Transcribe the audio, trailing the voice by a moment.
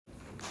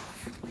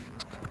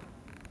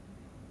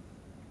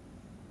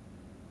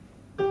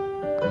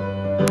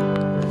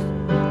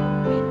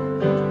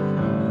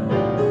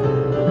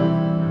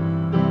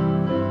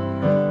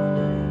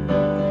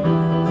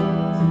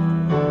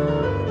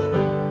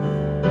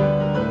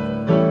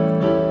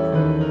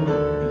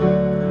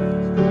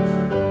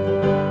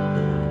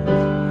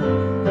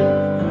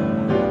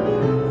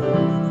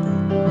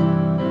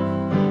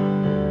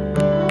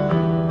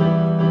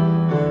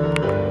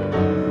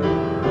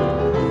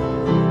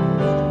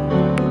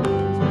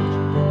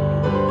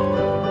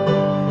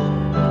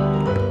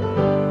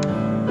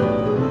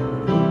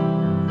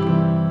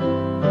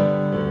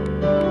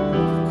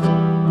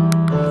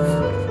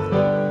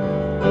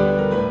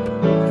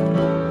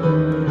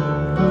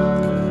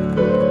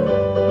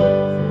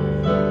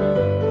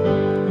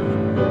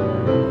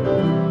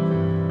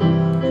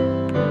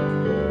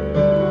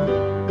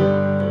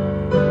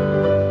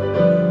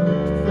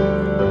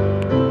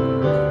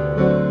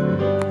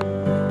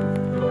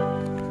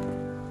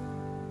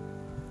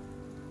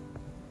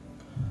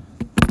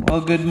Well,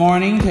 good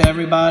morning to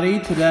everybody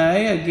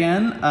today.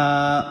 Again,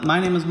 my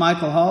name is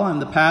Michael Hall. I'm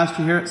the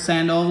pastor here at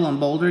Sandoval and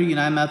Boulder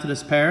United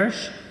Methodist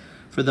Parish.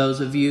 For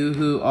those of you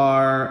who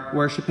are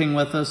worshiping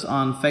with us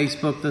on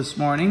Facebook this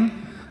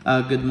morning,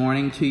 good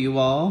morning to you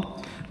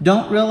all.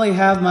 Don't really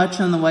have much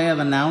in the way of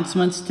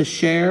announcements to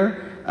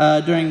share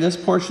during this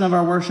portion of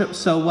our worship,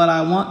 so what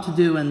I want to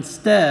do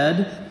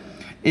instead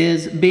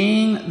is,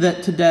 being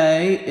that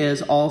today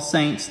is All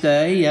Saints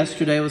Day,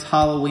 yesterday was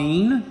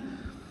Halloween,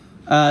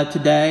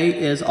 today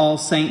is All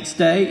Saints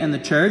Day in the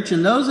church.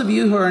 And those of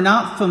you who are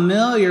not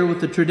familiar with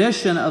the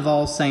tradition of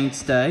All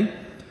Saints Day,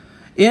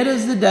 it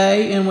is the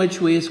day in which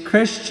we as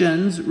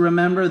Christians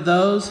remember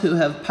those who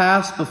have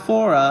passed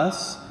before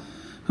us,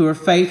 who are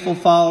faithful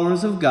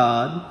followers of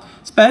God,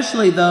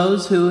 especially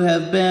those who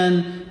have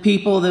been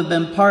people that have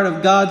been part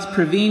of God's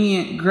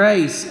prevenient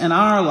grace in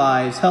our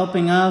lives,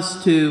 helping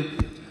us to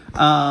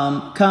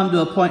come to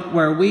a point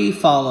where we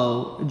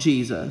follow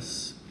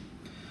Jesus.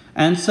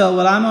 And so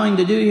what I'm going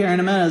to do here in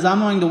a minute is I'm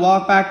going to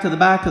walk back to the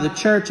back of the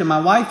church, and my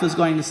wife is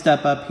going to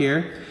step up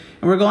here.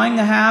 And we're going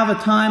to have a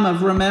time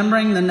of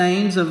remembering the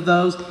names of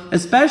those,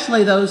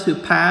 especially those who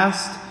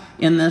passed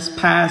in this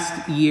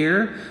past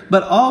year,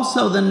 but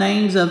also the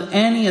names of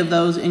any of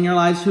those in your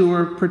lives who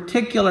were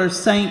particular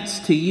saints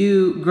to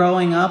you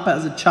growing up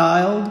as a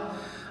child,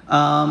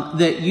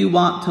 that you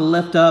want to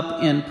lift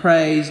up in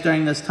praise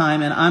during this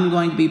time. And I'm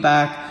going to be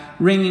back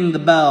ringing the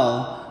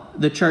bell,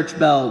 the church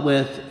bell,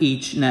 with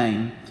each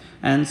name.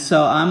 And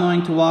so I'm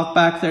going to walk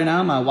back there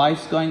now. My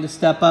wife's going to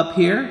step up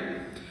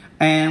here,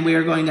 and we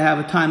are going to have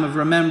a time of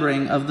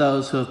remembering of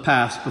those who have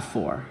passed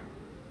before.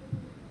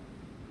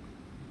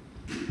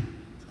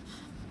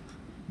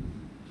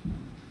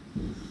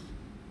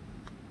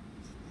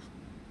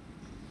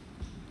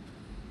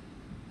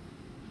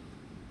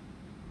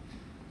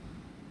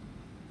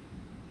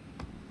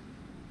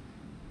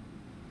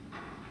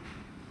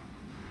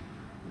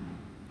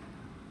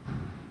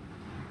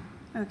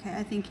 Okay,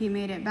 I think he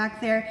made it back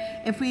there.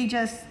 If we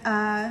just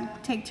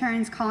take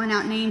turns calling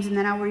out names, and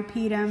then I'll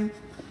repeat them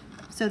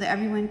so that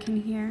everyone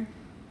can hear.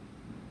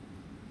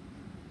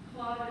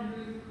 Claude and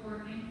Ruth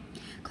Courtney.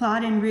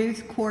 Claude and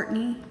Ruth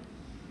Courtney.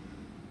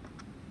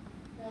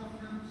 Bill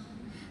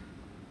Thompson.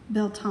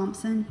 Bill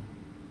Thompson.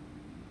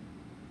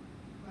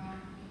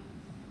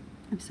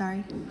 I'm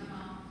sorry.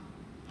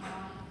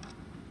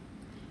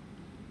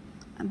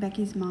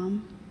 Becky's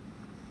mom.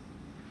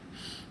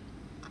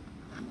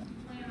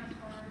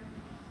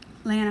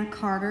 Lana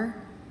Carter.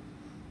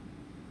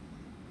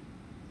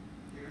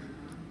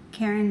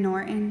 Karen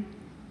Norton.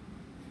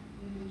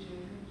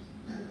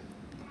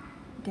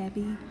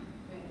 Debbie.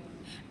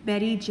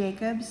 Betty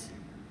Jacobs.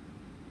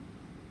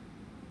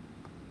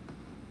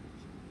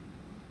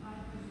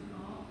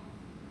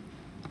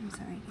 I'm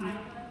sorry.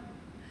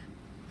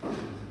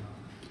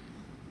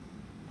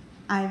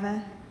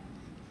 Iva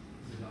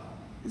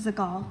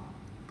Zagal.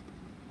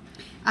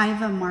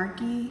 Iva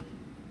Markey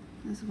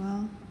as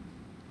well.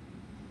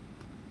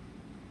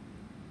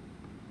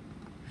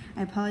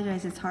 I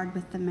apologize, it's hard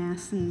with the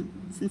mass, and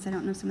since I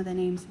don't know some of the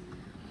names.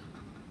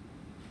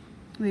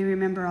 We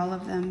remember all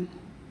of them.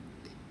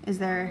 Is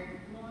there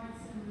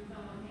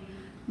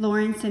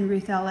Lawrence and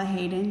Ruthella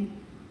Hayden?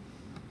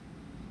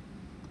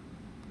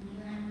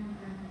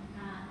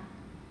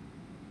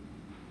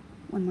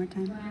 One more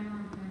time.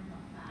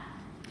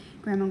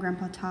 Grandma and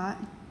Grandpa Tot.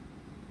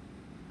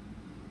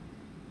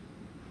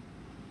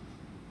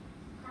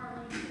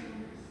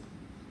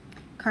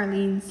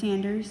 Carlene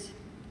Sanders.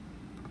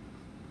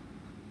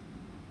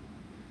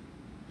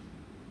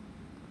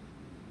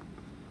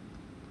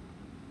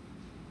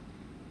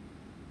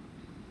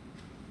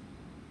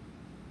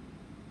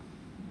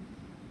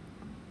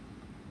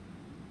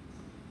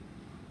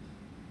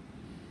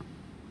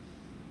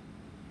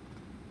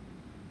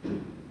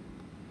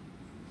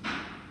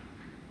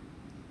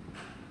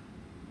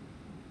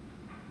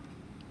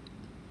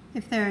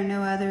 If there are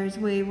no others,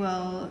 we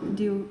will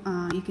do,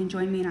 you can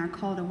join me in our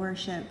call to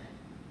worship.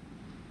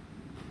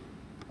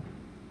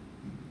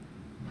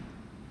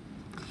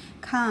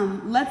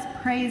 Come, let's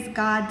praise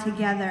God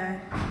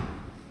together.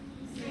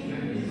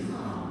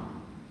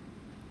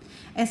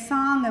 A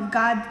song of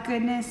God's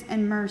goodness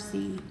and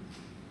mercy.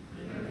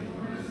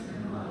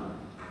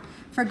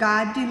 For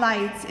God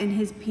delights in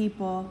his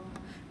people,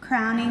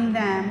 crowning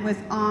them with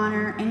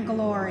honor and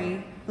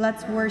glory.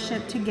 Let's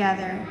worship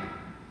together.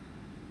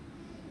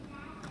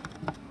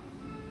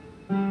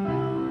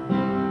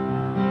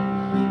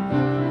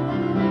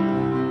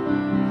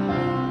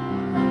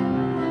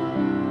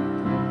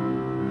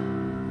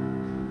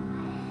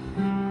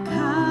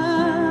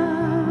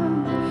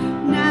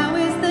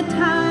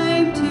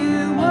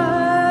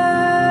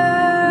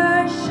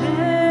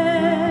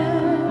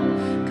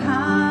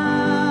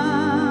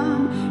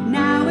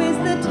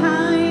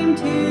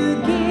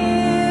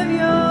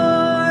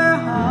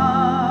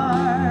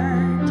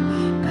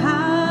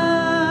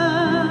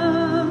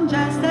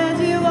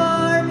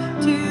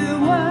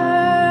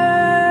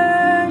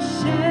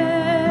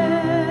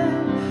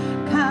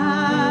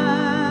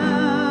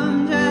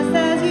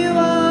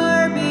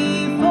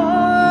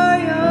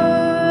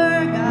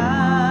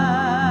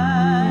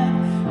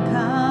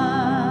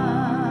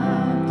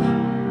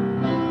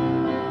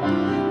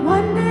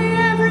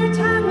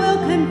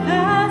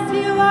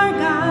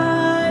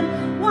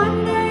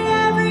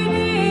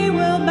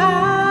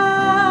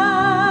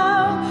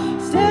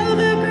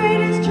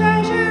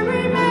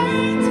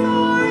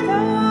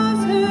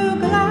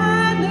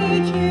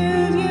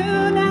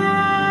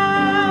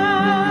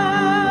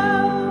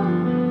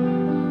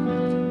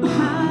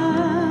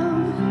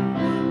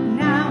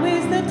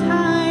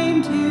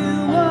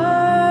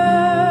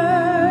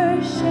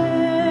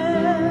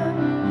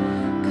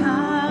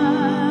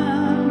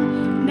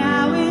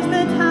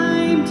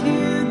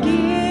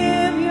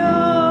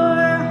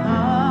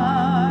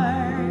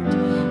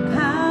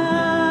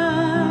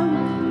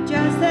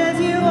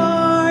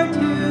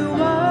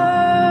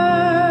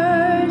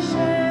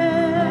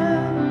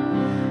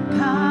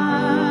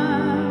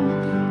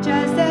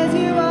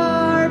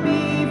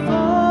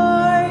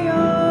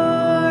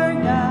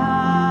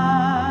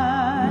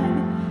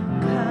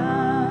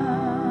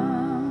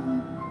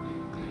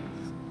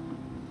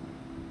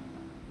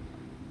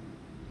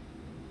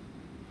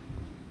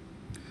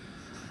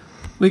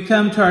 We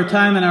come to our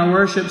time in our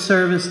worship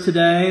service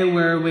today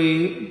where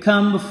we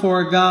come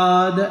before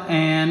God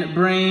and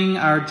bring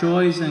our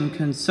joys and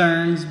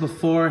concerns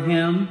before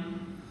Him.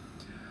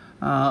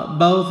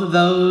 Both of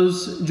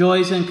those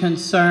joys and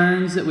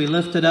concerns that we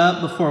lifted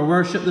up before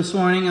worship this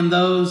morning and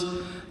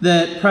those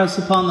that press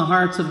upon the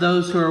hearts of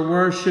those who are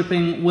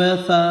worshiping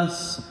with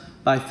us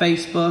by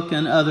Facebook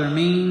and other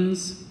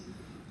means.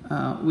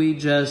 We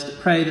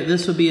just pray that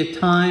this will be a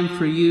time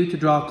for you to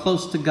draw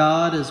close to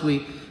God as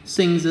we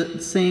sing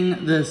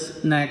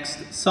this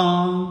next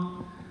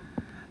song,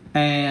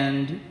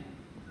 and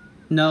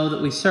know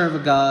that we serve a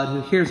God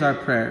who hears our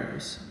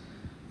prayers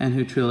and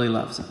who truly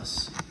loves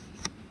us.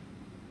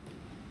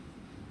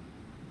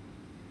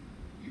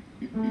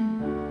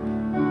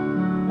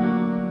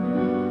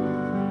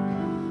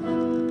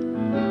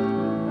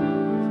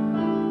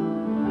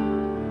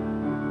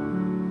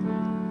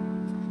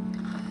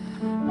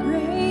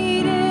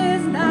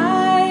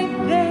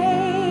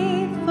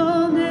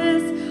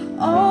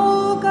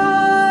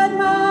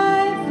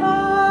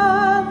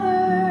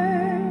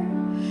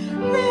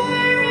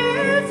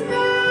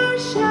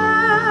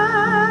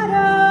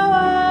 Shadow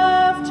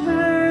of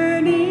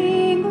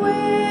turning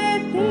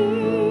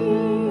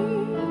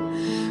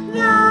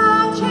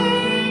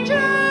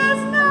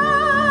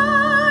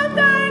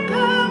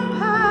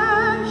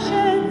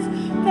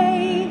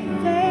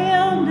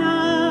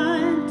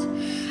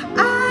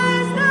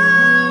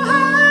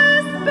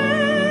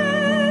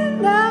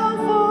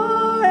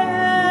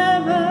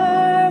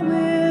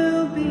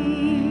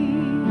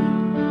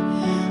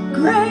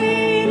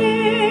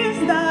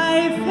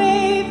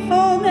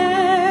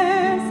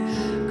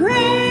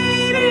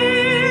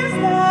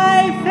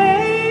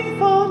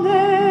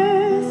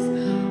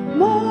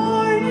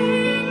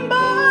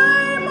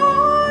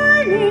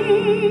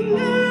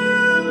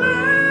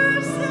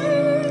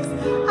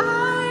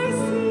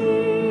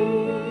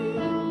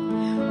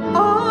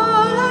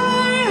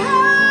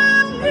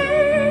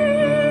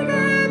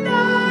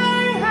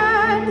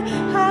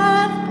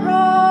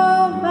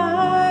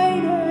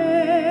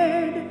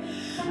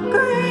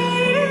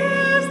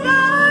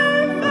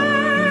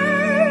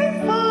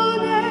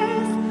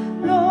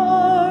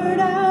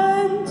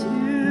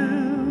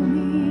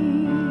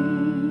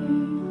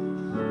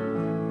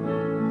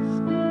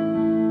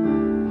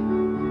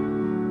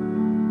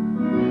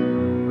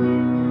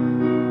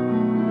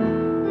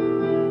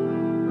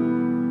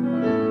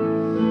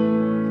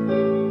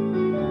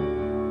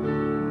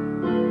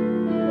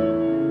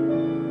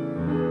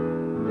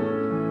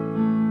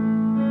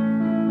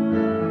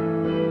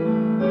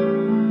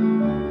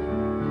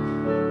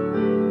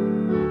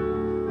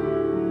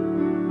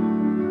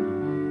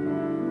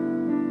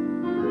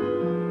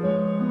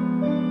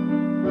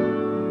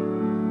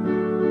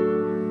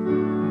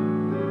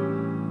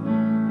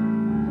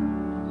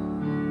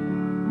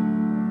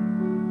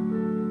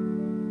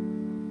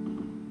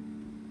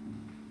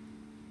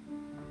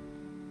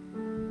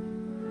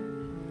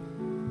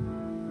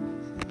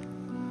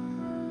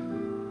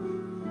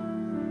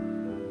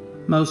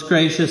Most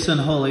gracious and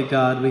holy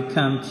God, we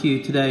come to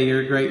you today,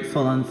 your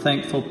grateful and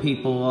thankful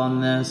people, on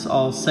this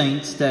All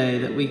Saints' Day,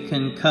 that we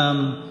can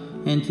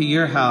come into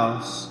your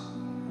house.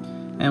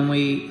 And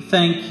we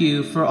thank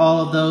you for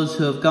all of those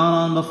who have gone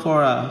on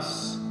before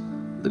us,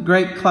 the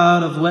great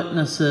cloud of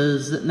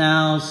witnesses that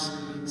now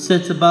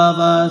sits above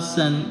us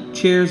and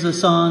cheers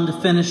us on to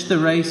finish the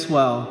race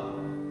well.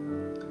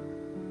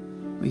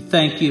 We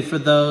thank you for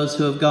those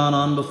who have gone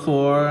on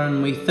before,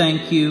 and we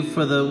thank you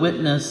for the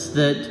witness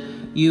that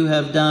you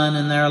have done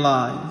in their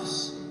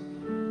lives.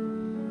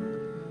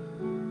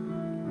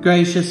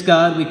 Gracious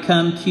God, we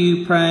come to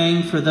you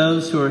praying for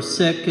those who are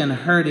sick and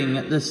hurting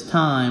at this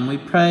time. We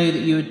pray that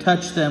you would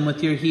touch them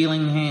with your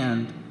healing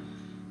hand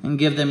and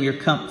give them your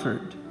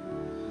comfort.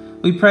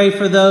 We pray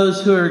for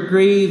those who are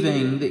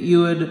grieving, that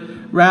you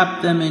would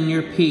wrap them in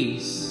your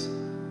peace,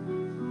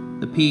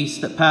 the peace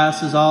that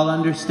passes all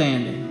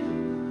understanding.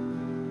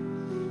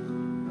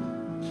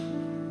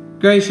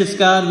 Gracious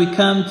God, we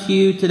come to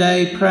you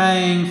today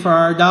praying for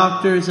our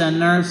doctors and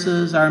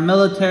nurses, our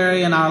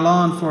military and our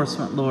law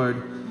enforcement, Lord,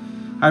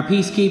 our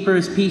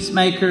peacekeepers,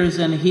 peacemakers,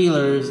 and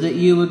healers, that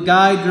you would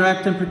guide,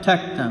 direct, and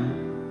protect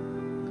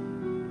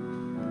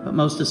them. But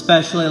most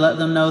especially, let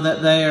them know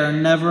that they are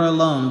never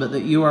alone, but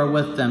that you are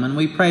with them. And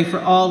we pray for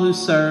all who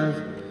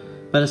serve,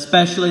 but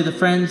especially the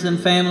friends and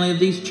family of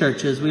these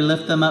churches. We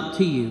lift them up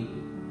to you.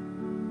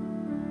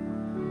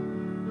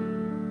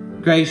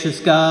 Gracious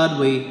God,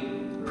 we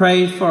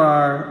pray for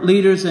our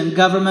leaders in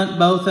government,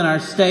 both in our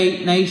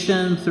state,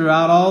 nation,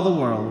 throughout all the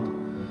world.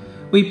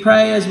 We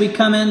pray as we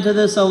come into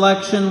this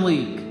election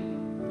week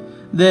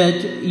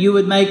that you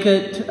would make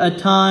it a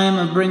time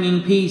of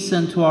bringing peace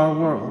into our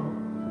world.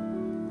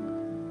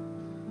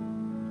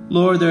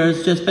 Lord, there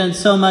has just been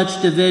so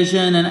much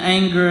division and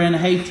anger and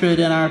hatred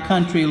in our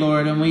country,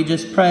 Lord, and we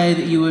just pray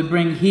that you would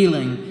bring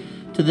healing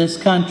to this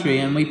country.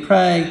 And we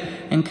pray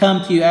and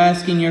come to you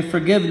asking your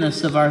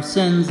forgiveness of our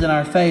sins and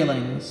our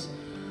failings,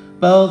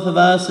 both of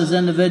us as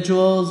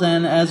individuals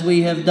and as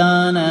we have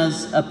done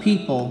as a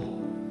people,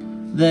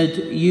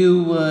 that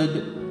you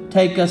would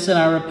take us in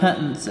our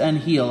repentance and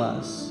heal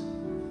us.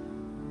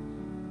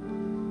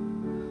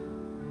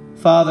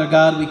 Father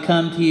God, we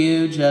come to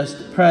you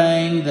just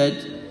praying that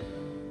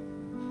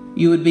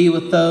you would be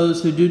with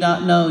those who do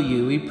not know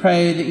you. We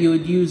pray that you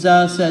would use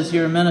us as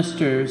your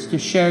ministers to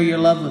share your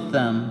love with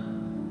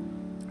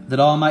them, that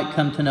all might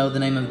come to know the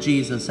name of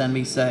Jesus and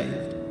be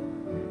saved.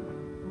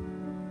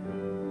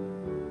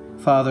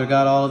 Father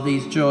God, all of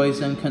these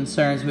joys and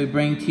concerns we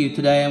bring to you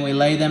today, and we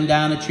lay them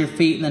down at your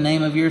feet in the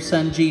name of your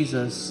Son,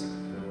 Jesus,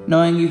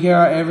 knowing you hear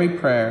our every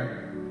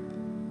prayer.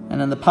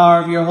 And in the power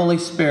of your Holy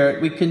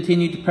Spirit, we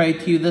continue to pray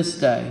to you this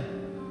day,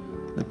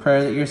 the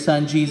prayer that your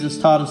Son, Jesus,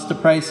 taught us to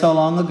pray so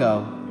long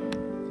ago.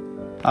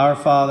 Our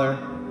Father,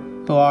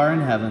 who art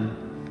in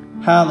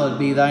heaven, hallowed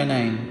be thy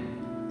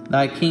name.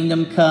 Thy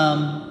kingdom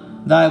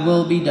come, thy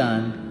will be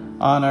done,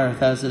 on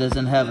earth as it is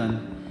in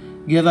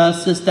heaven. Give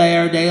us this day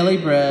our daily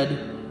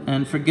bread,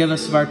 and forgive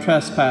us of our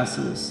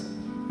trespasses,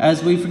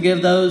 as we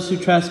forgive those who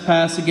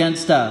trespass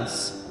against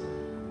us.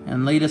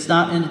 And lead us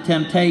not into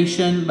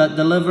temptation, but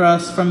deliver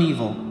us from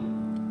evil.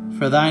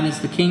 For thine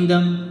is the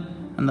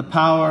kingdom, and the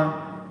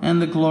power,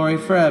 and the glory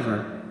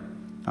forever.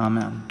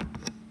 Amen.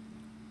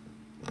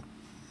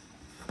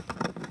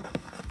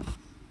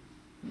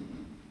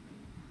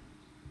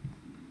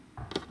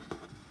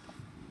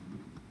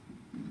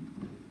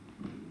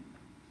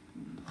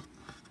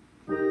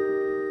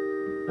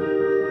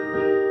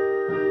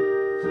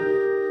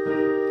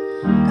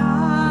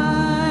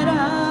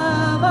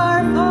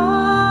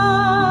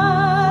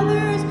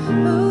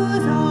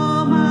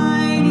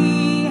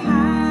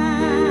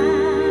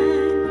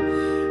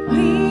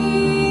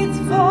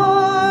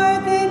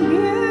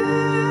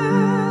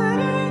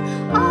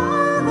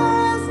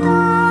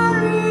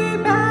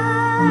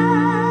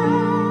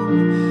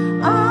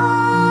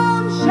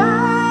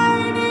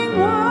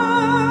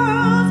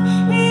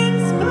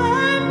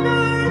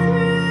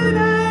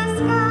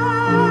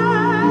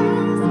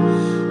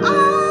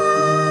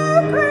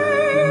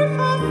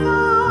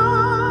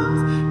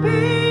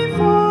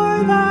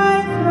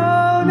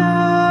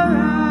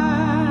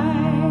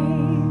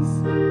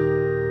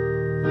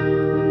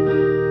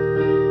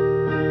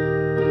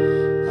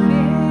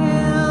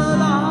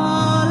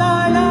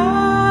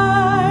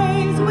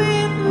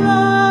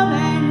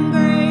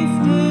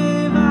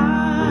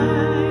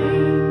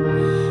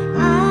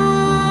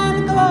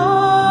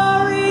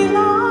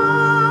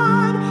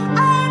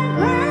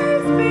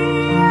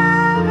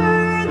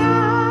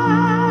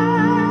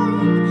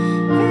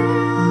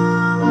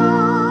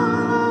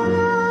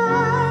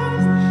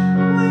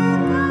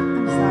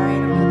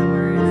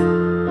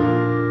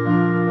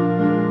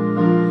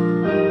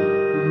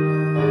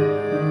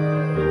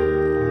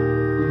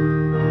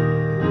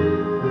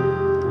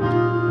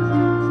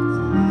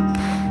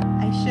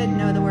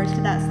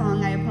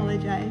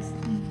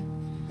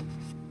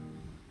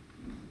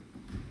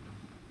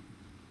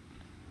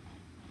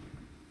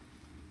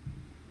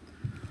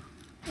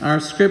 Our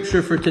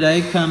scripture for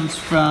today comes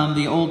from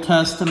the Old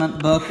Testament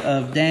book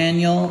of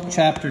Daniel,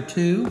 chapter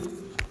 2.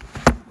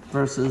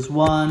 verses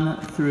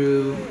 1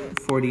 through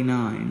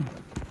 49.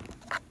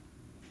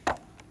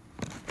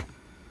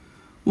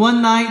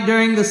 One night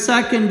during the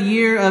 2nd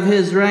year of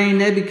his reign,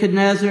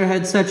 Nebuchadnezzar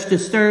had such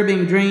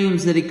disturbing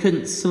dreams that he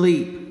couldn't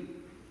sleep.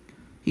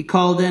 He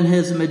called in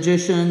his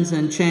magicians,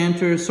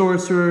 enchanters,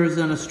 sorcerers,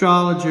 and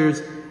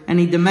astrologers, and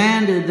he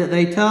demanded that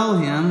they tell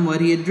him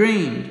what he had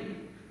dreamed.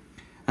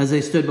 As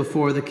they stood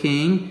before the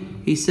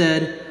king, he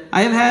said,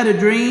 "I have had a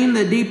dream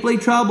that deeply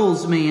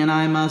troubles me, and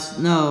I must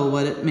know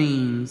what it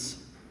means."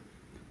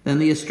 Then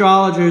the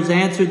astrologers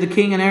answered the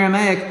king in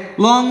Aramaic,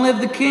 "Long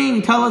live the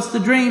king! Tell us the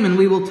dream, and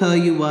we will tell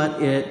you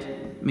what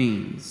it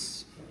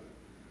means."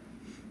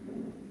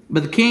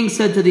 But the king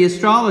said to the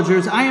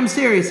astrologers, "I am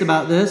serious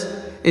about this.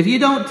 If you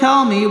don't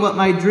tell me what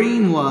my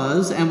dream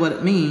was and what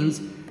it means,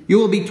 you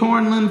will be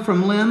torn limb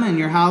from limb, and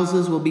your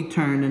houses will be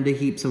turned into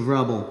heaps of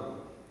rubble.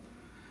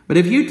 But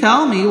if you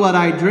tell me what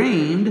I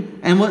dreamed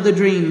and what the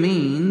dream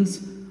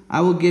means,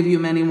 I will give you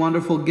many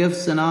wonderful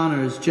gifts and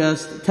honors.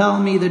 Just tell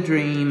me the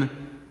dream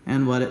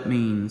and what it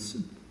means."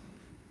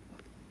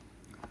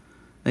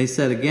 They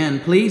said again,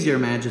 "Please, your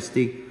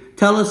majesty,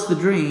 tell us the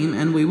dream,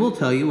 and we will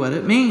tell you what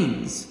it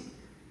means."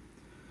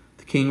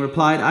 The king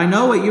replied, "I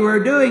know what you are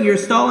doing. You're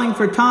stalling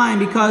for time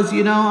because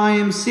you know I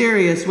am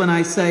serious when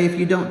I say if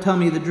you don't tell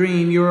me the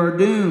dream, you are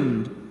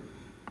doomed.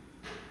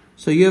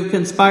 So you have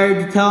conspired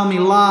to tell me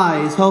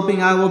lies,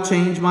 hoping I will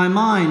change my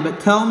mind. But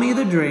tell me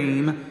the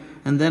dream,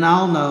 and then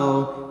I'll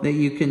know that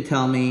you can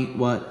tell me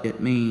what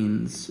it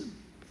means."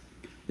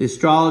 The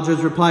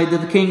astrologers replied to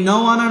the king,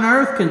 "No one on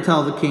earth can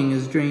tell the king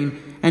his dream,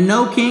 and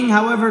no king,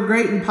 however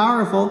great and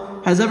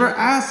powerful, has ever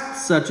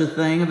asked such a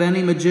thing of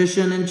any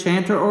magician,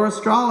 enchanter, or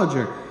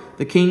astrologer.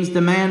 The king's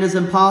demand is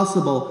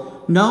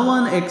impossible. No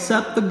one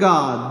except the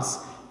gods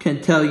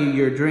can tell you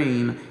your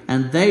dream,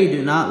 and they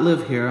do not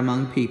live here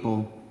among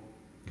people."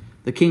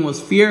 The king was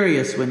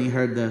furious when he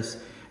heard this,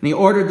 and he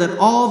ordered that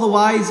all the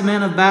wise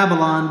men of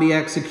Babylon be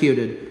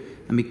executed.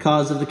 And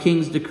because of the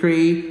king's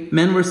decree,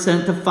 men were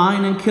sent to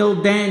find and kill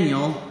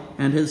Daniel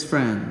and his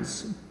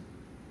friends.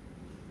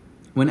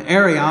 When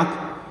Arioch,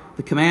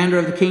 the commander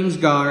of the king's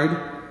guard,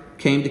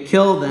 came to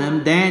kill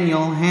them,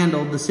 Daniel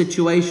handled the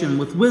situation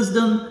with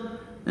wisdom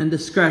and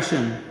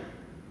discretion.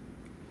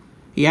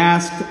 He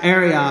asked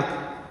Arioch,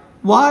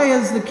 "Why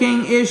has the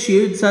king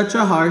issued such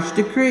a harsh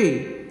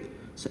decree?"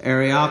 So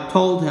Arioch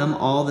told him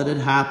all that had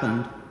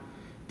happened.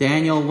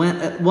 Daniel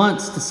went at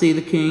once to see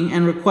the king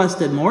and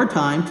requested more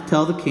time to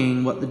tell the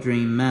king what the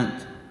dream meant.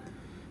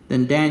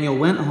 Then Daniel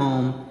went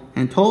home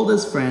and told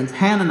his friends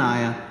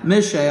Hananiah,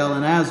 Mishael,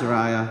 and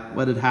Azariah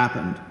what had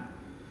happened.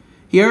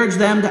 He urged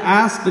them to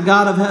ask the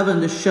God of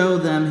heaven to show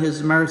them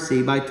his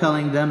mercy by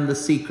telling them the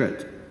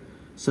secret,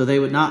 so they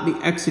would not be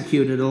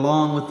executed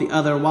along with the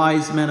other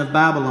wise men of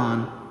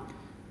Babylon.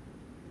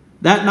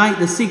 That night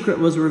the secret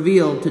was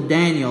revealed to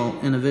Daniel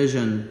in a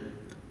vision.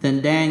 Then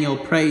Daniel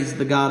praised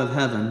the God of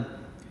heaven.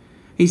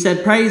 He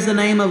said, "Praise the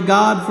name of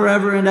God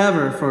forever and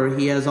ever, for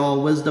he has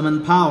all wisdom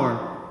and power.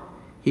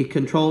 He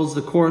controls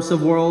the course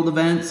of world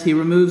events. He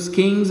removes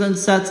kings and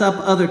sets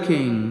up other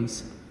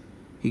kings.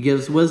 He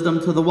gives wisdom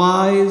to the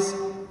wise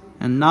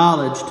and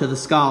knowledge to the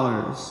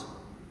scholars.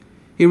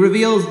 He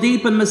reveals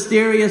deep and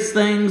mysterious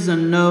things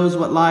and knows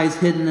what lies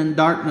hidden in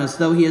darkness,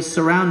 though he is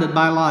surrounded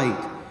by light.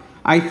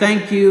 I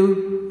thank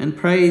you and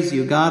praise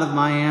you, God of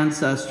my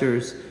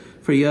ancestors,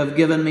 for you have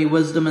given me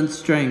wisdom and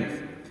strength.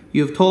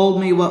 You have told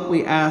me what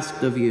we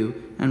asked of you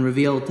and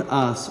revealed to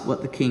us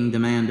what the king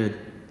demanded."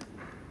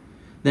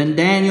 Then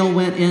Daniel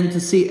went in to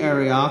see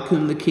Arioch,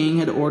 whom the king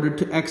had ordered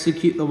to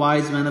execute the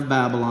wise men of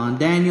Babylon.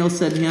 Daniel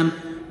said to him,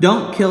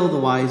 "Don't kill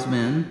the wise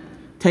men.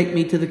 Take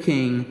me to the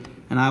king,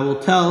 and I will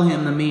tell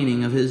him the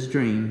meaning of his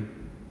dream."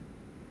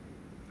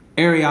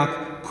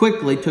 Arioch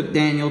quickly took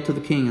Daniel to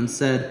the king and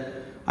said,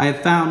 "I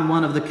have found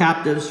one of the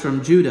captives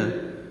from Judah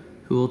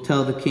who will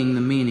tell the king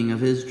the meaning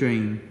of his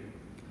dream."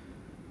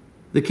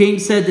 The king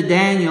said to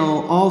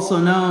Daniel, also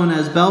known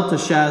as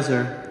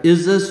Belteshazzar,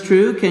 "Is this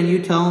true? Can you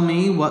tell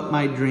me what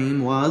my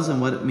dream was and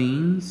what it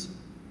means?"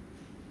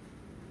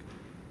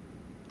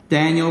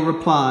 Daniel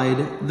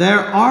replied,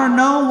 "There are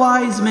no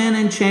wise men,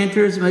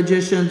 enchanters,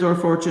 magicians, or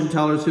fortune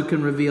tellers who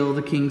can reveal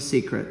the king's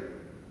secret.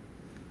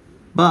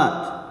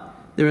 But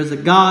there is a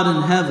God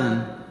in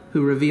heaven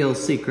who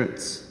reveals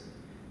secrets,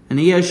 and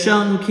he has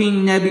shown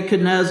King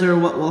Nebuchadnezzar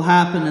what will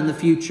happen in the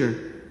future.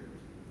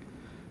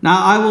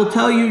 Now I will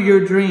tell you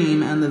your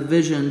dream and the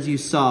visions you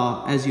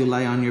saw as you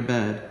lay on your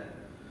bed.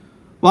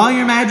 While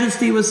your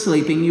majesty was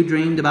sleeping, you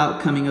dreamed about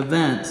coming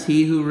events.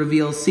 He who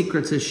reveals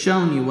secrets has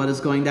shown you what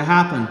is going to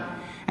happen.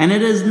 And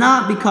it is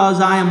not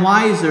because I am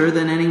wiser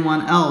than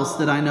anyone else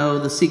that I know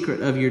the secret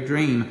of your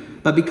dream,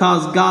 but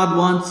because God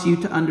wants you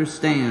to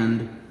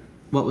understand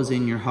what was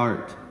in your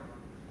heart.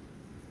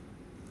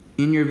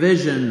 In your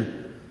vision,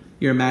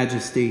 your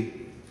majesty,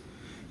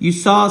 you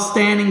saw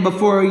standing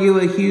before you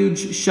a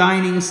huge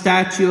shining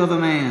statue of a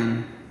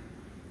man.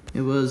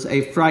 It was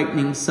a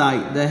frightening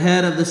sight. The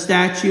head of the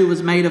statue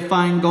was made of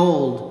fine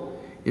gold.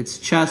 Its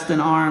chest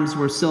and arms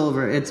were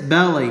silver. Its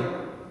belly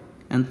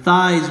and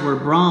thighs were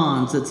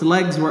bronze. Its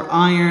legs were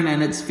iron,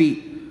 and its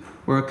feet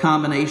were a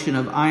combination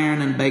of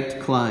iron and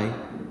baked clay.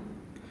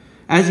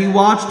 As you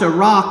watched, a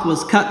rock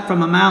was cut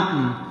from a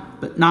mountain,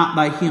 but not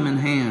by human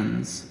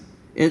hands.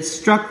 It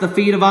struck the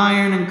feet of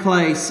iron and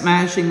clay,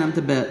 smashing them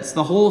to bits.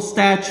 The whole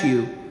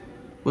statue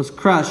was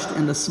crushed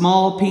into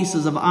small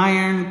pieces of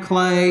iron,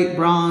 clay,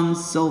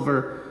 bronze,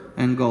 silver,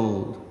 and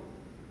gold.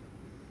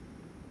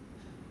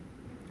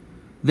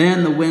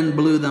 Then the wind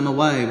blew them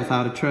away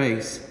without a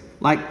trace,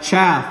 like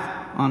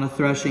chaff on a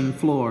threshing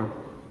floor.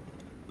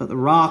 But the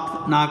rock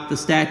that knocked the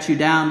statue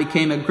down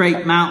became a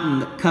great mountain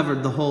that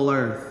covered the whole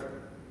earth.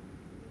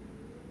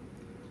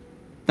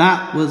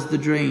 That was the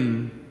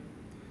dream.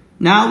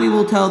 Now we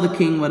will tell the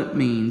king what it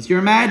means.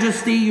 Your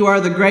Majesty, you are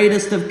the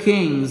greatest of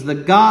kings. The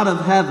God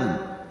of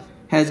heaven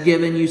has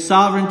given you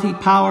sovereignty,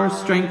 power,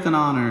 strength, and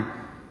honor.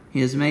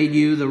 He has made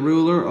you the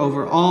ruler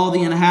over all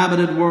the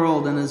inhabited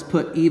world and has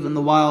put even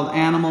the wild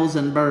animals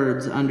and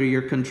birds under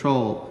your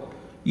control.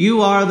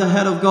 You are the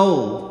head of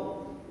gold.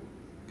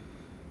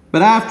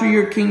 But after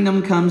your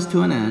kingdom comes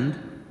to an end,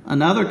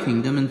 another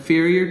kingdom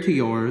inferior to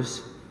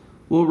yours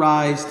will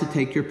rise to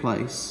take your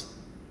place.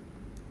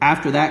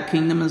 After that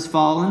kingdom has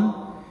fallen,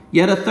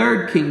 yet a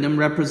third kingdom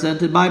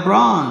represented by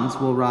bronze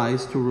will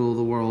rise to rule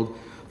the world.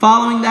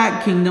 Following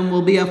that kingdom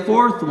will be a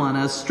fourth one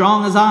as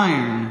strong as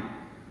iron.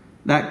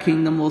 That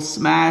kingdom will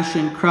smash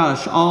and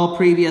crush all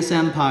previous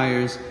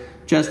empires,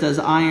 just as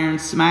iron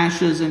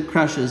smashes and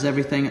crushes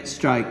everything it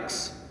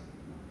strikes.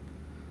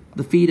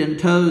 The feet and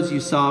toes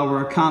you saw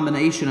were a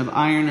combination of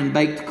iron and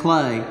baked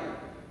clay,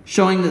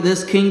 showing that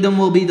this kingdom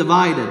will be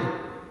divided.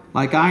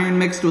 Like iron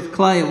mixed with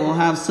clay, it will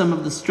have some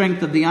of the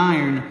strength of the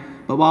iron,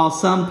 but while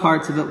some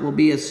parts of it will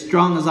be as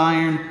strong as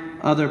iron,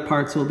 other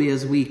parts will be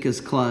as weak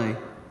as clay.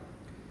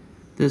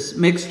 This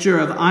mixture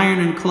of iron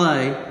and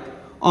clay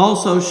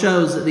also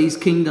shows that these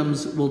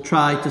kingdoms will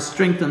try to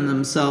strengthen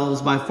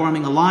themselves by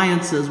forming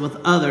alliances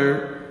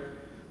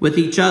with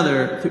each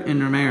other in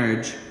their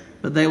marriage,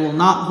 but they will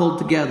not hold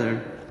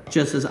together,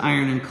 just as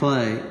iron and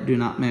clay do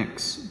not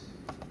mix.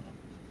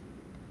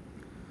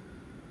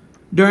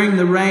 During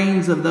the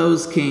reigns of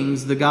those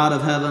kings, the God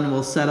of heaven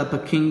will set up a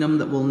kingdom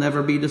that will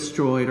never be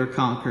destroyed or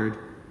conquered.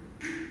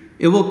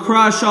 It will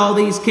crush all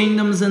these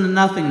kingdoms into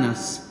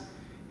nothingness,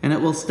 and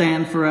it will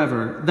stand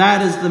forever.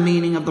 That is the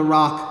meaning of the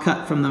rock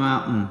cut from the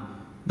mountain,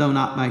 though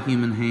not by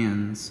human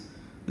hands,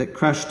 that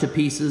crushed to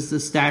pieces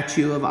the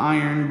statue of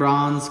iron,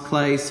 bronze,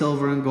 clay,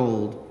 silver, and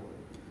gold.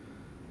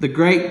 The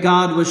great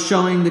God was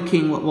showing the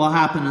king what will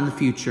happen in the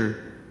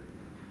future.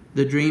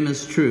 The dream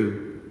is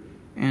true,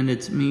 and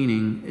its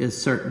meaning is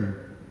certain.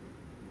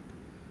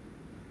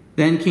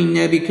 Then King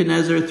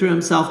Nebuchadnezzar threw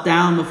himself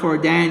down before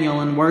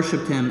Daniel and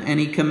worshipped him, and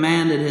he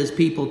commanded his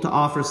people to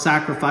offer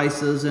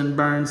sacrifices and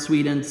burn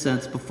sweet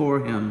incense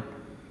before him.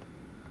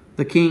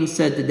 The king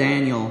said to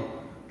Daniel,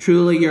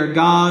 "Truly your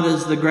God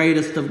is the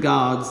greatest of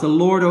gods, the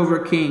Lord over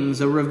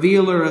kings, a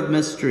revealer of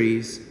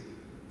mysteries,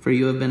 for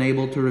you have been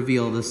able to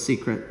reveal this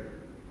secret."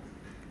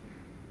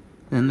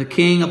 Then the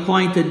king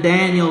appointed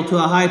Daniel to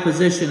a high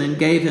position and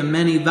gave him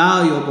many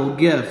valuable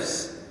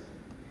gifts.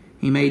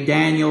 He made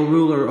Daniel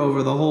ruler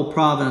over the whole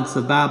province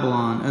of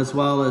Babylon, as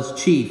well as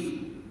chief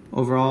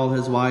over all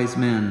his wise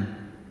men.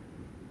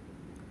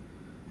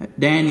 At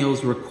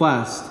Daniel's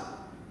request,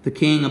 the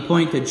king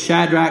appointed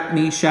Shadrach,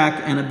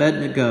 Meshach, and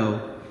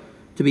Abednego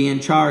to be in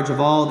charge of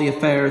all the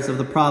affairs of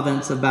the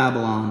province of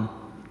Babylon,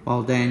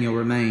 while Daniel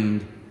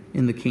remained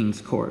in the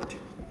king's court.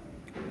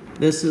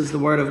 This is the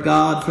word of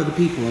God for the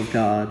people of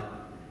God.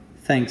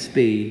 Thanks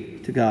be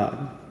to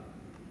God.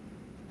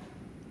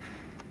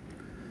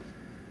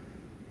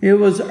 It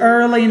was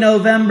early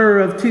November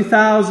of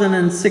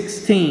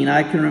 2016.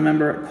 I can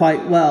remember it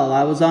quite well.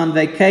 I was on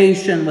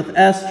vacation with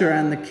Esther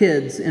and the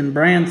kids in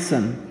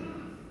Branson.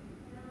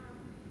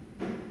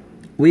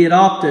 We had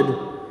opted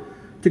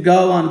to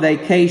go on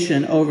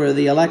vacation over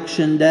the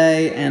Election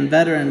Day and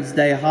Veterans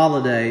Day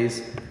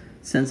holidays,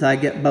 since I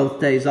get both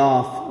days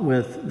off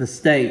with the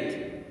state.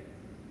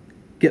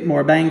 Get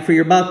more bang for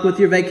your buck with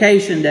your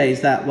vacation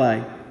days that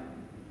way.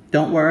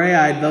 Don't worry,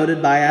 I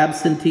voted by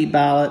absentee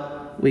ballot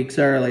weeks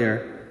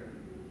earlier.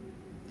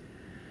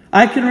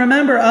 I can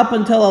remember up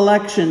until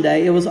Election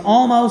Day, it was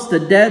almost a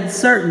dead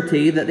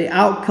certainty that the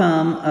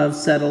outcome of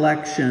said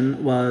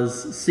election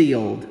was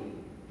sealed.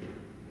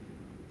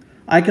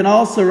 I can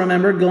also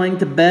remember going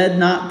to bed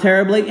not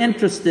terribly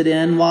interested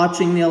in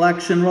watching the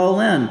election roll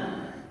in.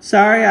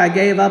 Sorry, I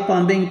gave up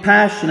on being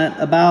passionate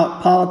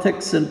about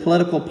politics and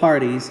political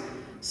parties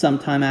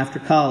sometime after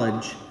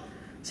college.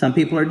 Some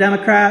people are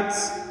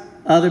Democrats,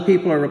 other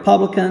people are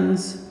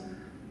Republicans.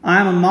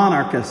 I'm a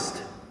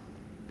monarchist.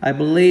 I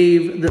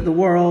believe that the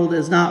world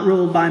is not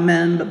ruled by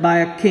men, but by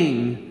a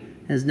king.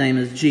 His name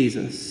is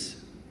Jesus.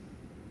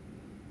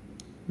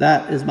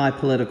 That is my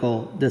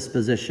political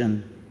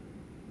disposition.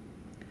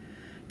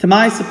 To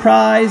my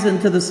surprise,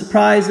 and to the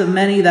surprise of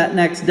many that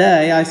next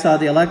day, I saw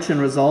the election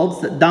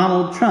results that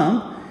Donald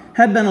Trump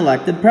had been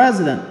elected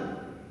president.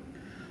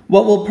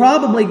 What will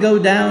probably go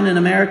down in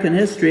American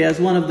history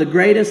as one of the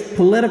greatest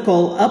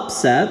political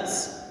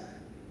upsets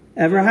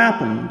ever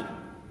happened.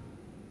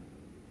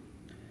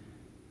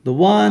 The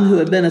one who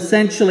had been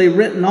essentially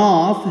written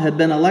off had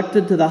been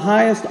elected to the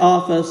highest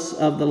office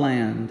of the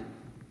land.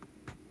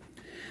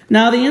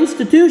 Now, the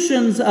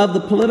institutions of the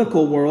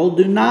political world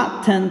do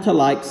not tend to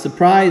like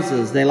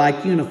surprises. They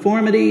like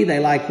uniformity, they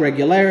like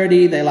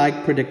regularity, they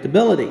like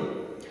predictability.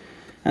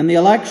 And the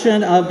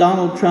election of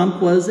Donald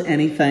Trump was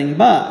anything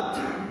but.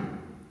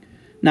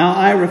 Now,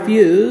 I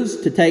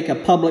refuse to take a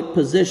public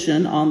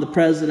position on the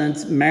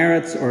president's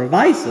merits or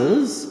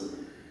vices,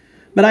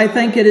 but I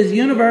think it is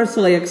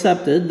universally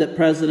accepted that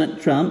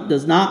President Trump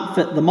does not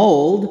fit the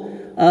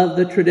mold of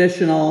the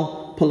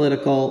traditional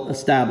political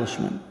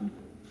establishment.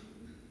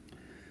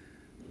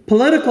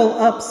 Political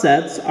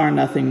upsets are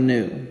nothing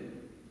new,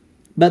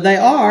 but they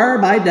are,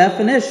 by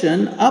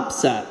definition,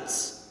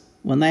 upsets.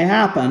 When they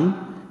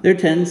happen, there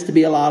tends to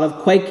be a lot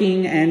of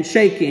quaking and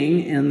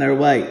shaking in their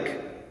wake.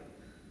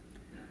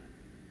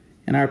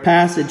 In our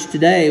passage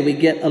today, we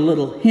get a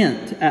little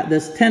hint at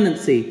this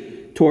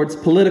tendency towards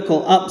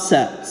political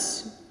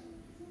upsets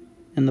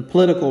in the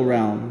political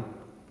realm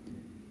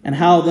and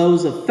how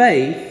those of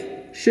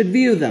faith should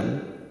view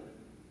them.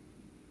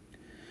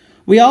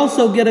 We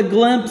also get a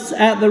glimpse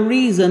at the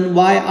reason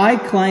why I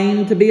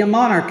claim to be a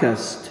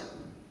monarchist.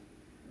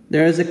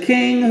 There is a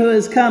king who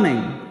is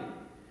coming,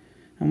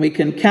 and we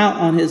can count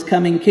on his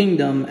coming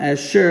kingdom as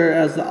sure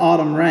as the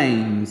autumn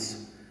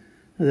rains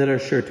that are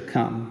sure to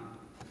come.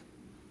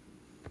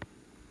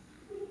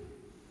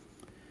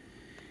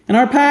 In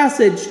our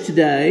passage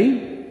today,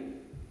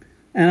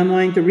 and I'm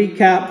going to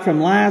recap from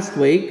last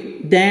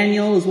week,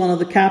 Daniel is one of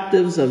the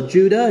captives of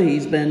Judah.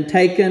 He's been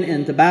taken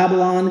into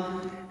Babylon,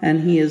 and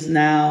he has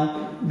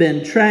now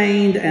been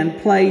trained and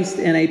placed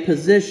in a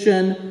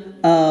position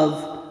of,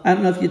 I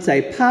don't know if you'd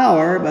say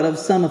power, but of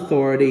some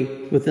authority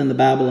within the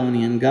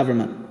Babylonian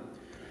government.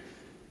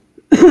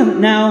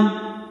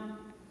 Now,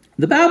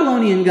 the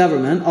Babylonian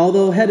government,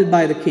 although headed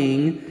by the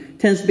king,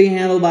 tends to be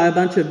handled by a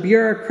bunch of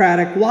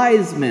bureaucratic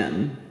wise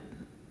men.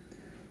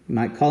 You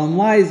might call them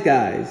wise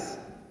guys.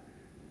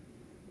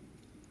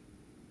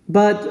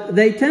 But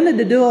they tended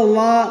to do a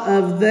lot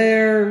of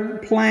their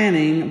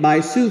planning by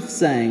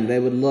soothsaying. They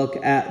would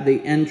look at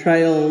the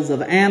entrails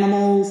of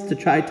animals to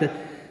try to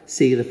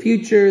see the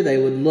future. They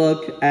would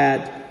look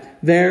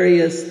at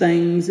various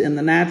things in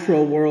the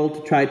natural world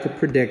to try to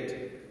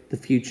predict the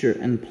future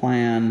and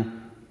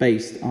plan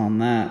based on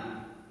that.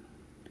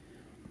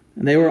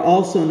 And they were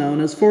also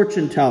known as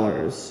fortune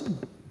tellers.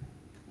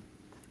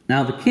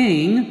 Now the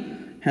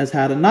king has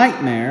had a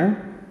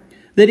nightmare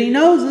that he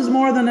knows is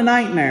more than a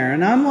nightmare.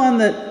 And I'm one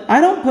that I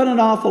don't put an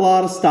awful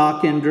lot of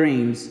stock in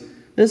dreams.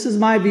 This is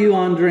my view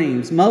on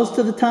dreams. Most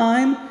of the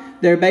time,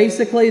 they're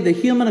basically the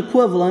human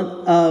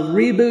equivalent of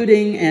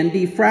rebooting and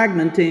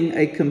defragmenting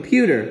a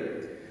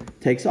computer.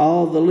 Takes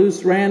all of the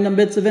loose random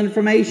bits of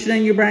information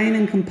in your brain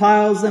and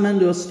compiles them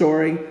into a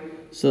story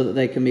so that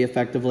they can be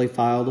effectively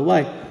filed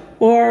away.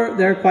 Or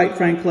they're quite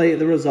frankly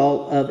the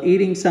result of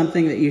eating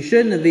something that you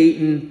shouldn't have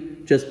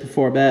eaten just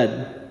before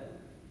bed.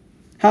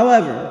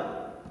 However,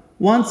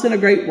 once in a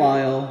great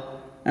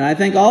while, and I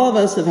think all of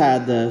us have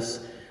had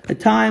this, a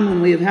time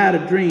when we have had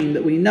a dream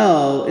that we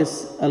know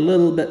is a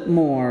little bit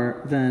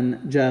more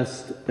than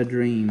just a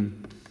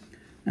dream.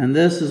 And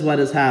this is what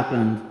has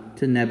happened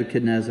to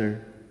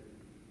Nebuchadnezzar.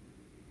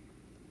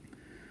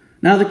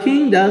 Now the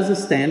king does a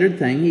standard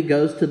thing. He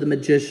goes to the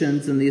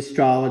magicians and the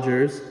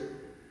astrologers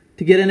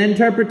to get an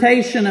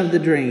interpretation of the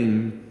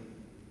dream.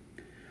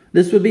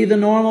 This would be the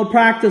normal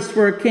practice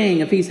for a king.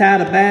 If he's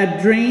had a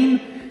bad dream,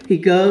 he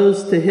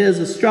goes to his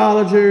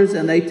astrologers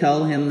and they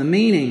tell him the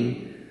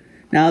meaning.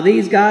 Now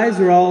these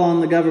guys are all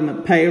on the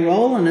government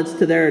payroll, and it's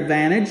to their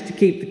advantage to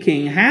keep the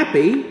king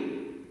happy.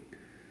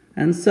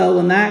 And so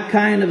when that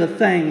kind of a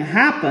thing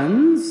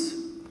happens,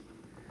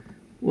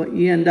 what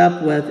you end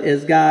up with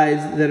is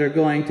guys that are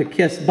going to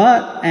kiss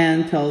butt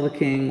and tell the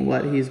king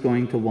what he's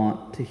going to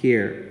want to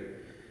hear.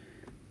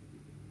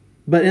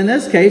 But in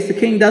this case, the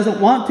king doesn't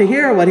want to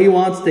hear what he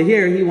wants to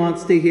hear. He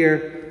wants to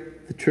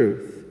hear the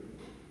truth.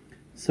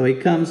 So he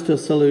comes to a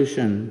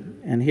solution,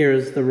 and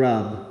here's the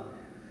rub.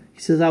 He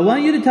says, I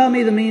want you to tell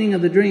me the meaning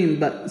of the dream,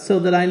 but so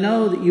that I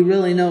know that you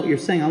really know what you're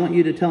saying, I want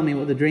you to tell me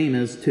what the dream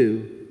is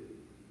too.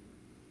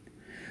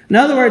 In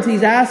other words,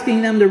 he's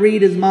asking them to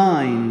read his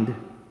mind.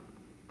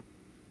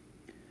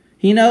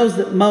 He knows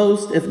that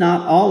most, if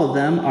not all of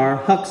them, are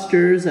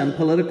hucksters and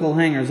political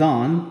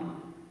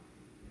hangers-on.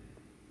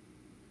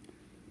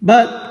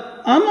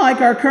 But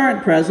unlike our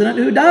current president,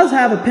 who does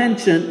have a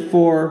penchant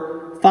for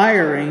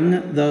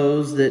firing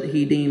those that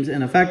he deems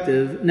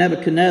ineffective,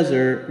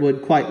 Nebuchadnezzar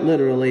would quite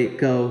literally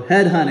go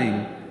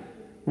headhunting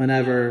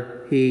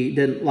whenever he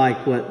didn't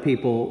like what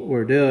people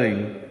were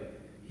doing.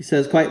 He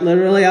says quite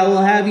literally, I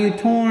will have you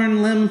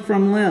torn limb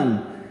from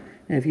limb.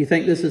 And if you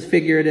think this is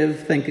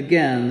figurative, think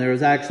again. There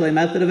was actually a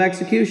method of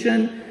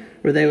execution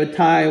where they would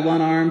tie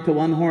one arm to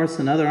one horse,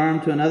 another arm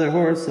to another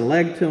horse, a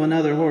leg to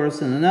another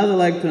horse, and another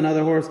leg to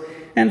another horse.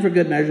 And for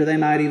good measure, they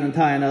might even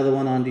tie another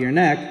one onto your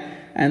neck.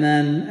 And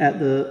then at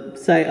the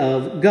say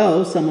of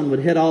go, someone would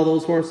hit all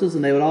those horses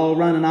and they would all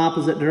run in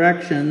opposite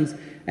directions.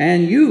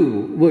 and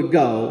you would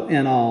go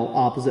in all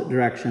opposite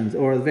directions,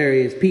 or the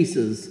various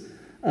pieces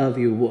of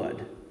you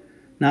would.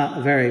 Not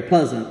a very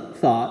pleasant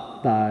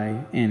thought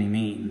by any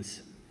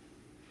means.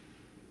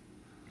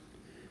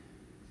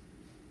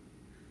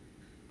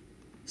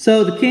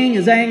 So the king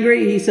is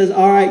angry. He says,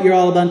 all right, you're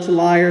all a bunch of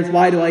liars.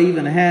 Why do I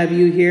even have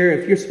you here?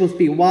 If you're supposed to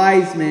be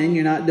wise men,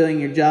 you're not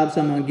doing your job,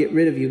 so I'm going to get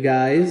rid of you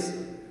guys.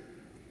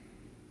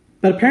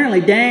 But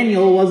apparently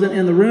Daniel wasn't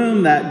in the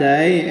room that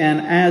day,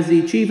 and as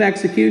the chief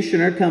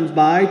executioner comes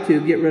by to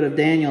get rid of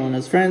Daniel and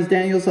his friends,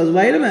 Daniel says,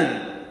 wait a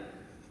minute.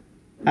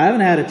 I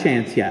haven't had a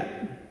chance yet.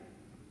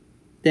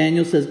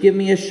 Daniel says, give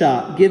me a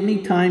shot. Give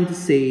me time to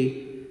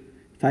see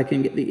if I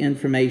can get the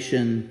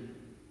information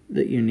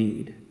that you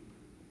need.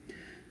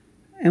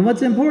 And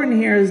what's important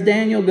here is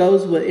Daniel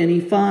goes and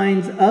he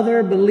finds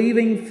other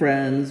believing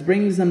friends,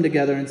 brings them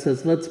together and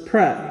says, let's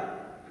pray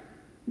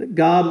that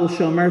God will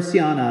show mercy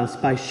on us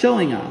by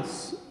showing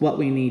us what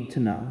we need to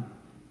know.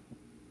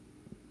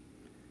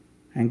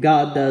 And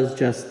God does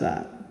just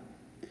that.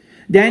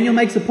 Daniel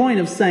makes a point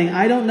of saying,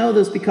 I don't know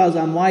this because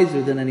I'm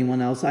wiser than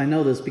anyone else. I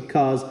know this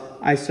because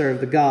I serve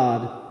the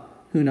God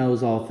who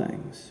knows all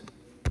things.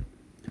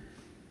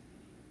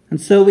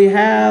 And so we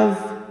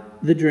have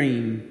the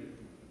dream.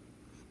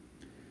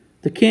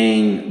 The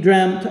king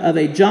dreamt of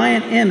a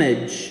giant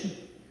image.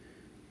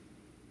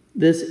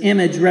 This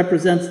image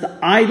represents the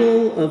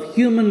idol of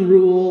human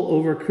rule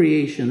over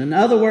creation. In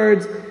other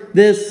words,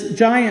 this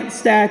giant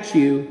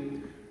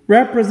statue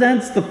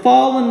represents the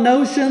fallen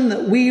notion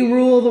that we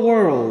rule the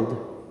world.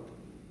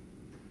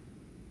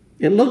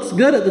 It looks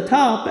good at the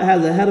top. It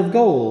has a head of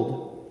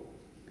gold.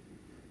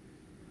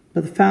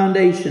 But the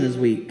foundation is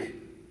weak.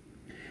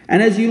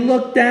 And as you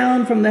look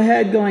down from the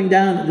head going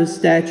down at this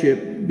statue,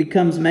 it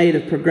becomes made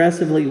of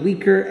progressively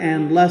weaker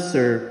and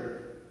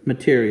lesser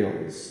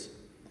materials.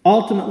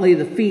 Ultimately,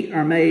 the feet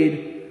are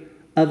made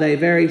of a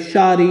very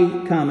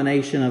shoddy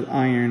combination of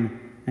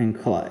iron and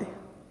clay.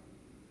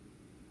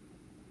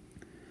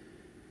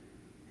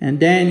 And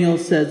Daniel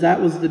says,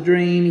 that was the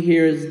dream,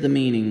 here is the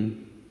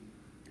meaning.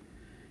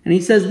 And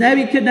he says,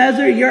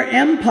 Nebuchadnezzar, your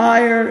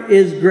empire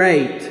is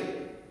great.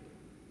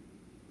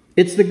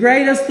 It's the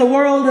greatest the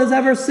world has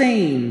ever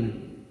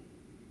seen.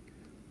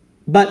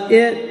 But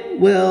it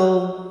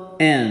will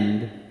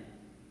end.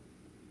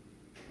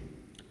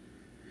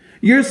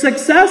 Your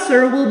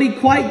successor will be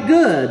quite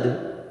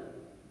good,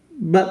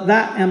 but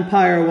that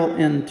empire will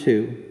end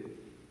too.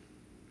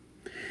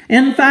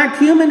 In fact,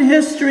 human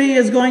history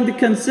is going to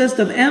consist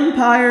of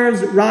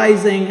empires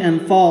rising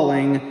and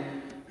falling,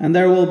 and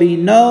there will be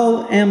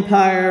no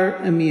empire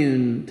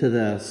immune to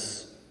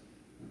this.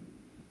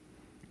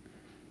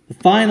 The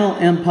final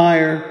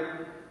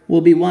empire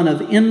will be one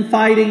of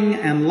infighting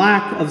and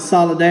lack of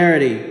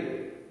solidarity.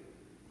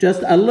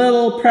 Just a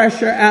little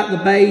pressure at the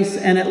base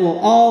and it will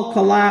all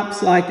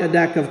collapse like a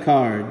deck of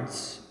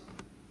cards.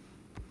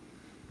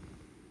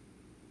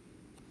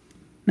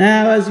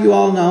 Now, as you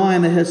all know,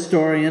 I'm a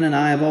historian and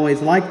I have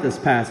always liked this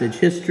passage.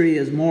 History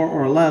is more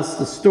or less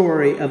the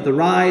story of the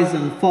rise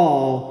and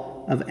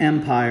fall of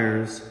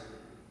empires,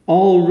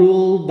 all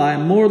ruled by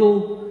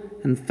mortal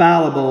and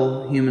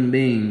fallible human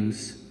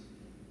beings.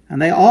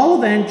 And they all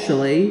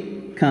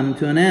eventually come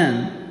to an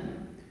end.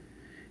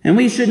 And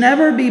we should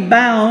never be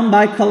bound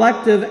by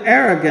collective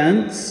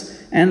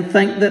arrogance and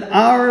think that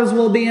ours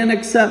will be an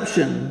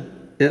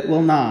exception. It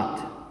will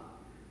not.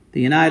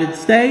 The United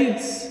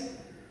States,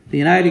 the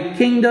United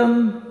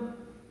Kingdom,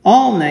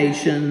 all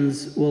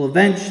nations will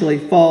eventually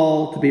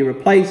fall to be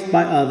replaced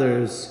by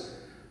others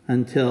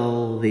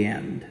until the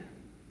end.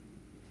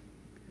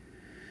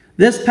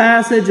 This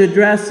passage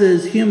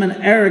addresses human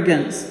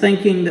arrogance,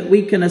 thinking that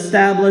we can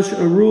establish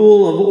a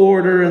rule of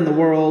order in the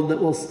world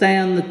that will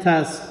stand the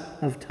test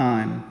of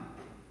time.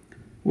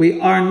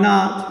 We are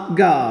not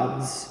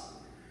gods,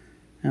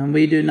 and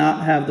we do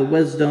not have the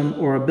wisdom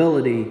or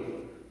ability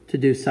to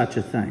do such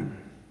a thing.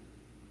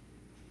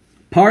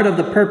 Part of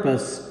the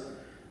purpose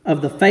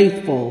of the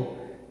faithful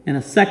in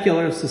a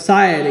secular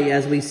society,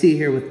 as we see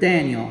here with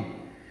Daniel,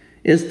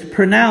 is to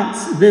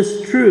pronounce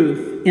this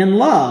truth in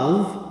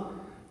love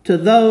to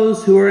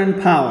those who are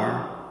in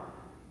power.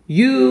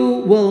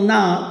 You will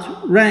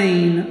not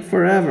reign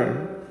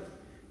forever.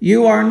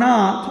 You are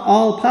not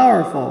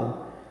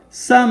all-powerful.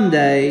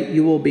 Someday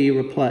you will be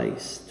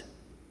replaced.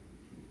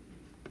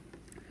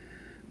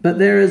 But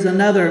there is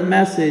another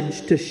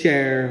message to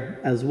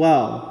share as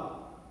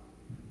well.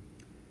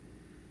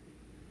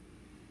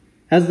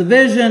 As the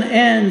vision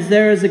ends,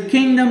 there is a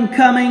kingdom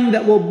coming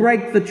that will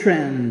break the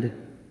trend.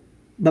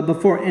 But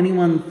before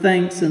anyone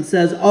thinks and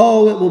says,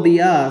 oh, it will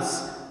be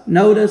us,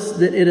 notice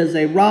that it is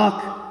a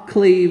rock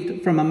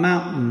cleaved from a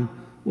mountain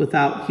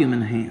without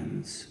human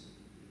hands.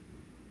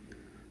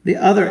 The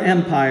other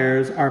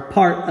empires are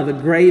part of a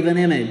graven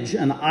image,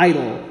 an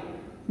idol,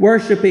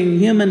 worshiping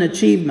human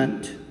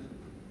achievement.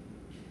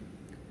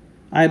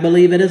 I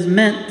believe it is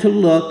meant to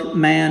look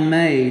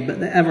man-made, but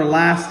the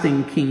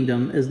everlasting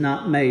kingdom is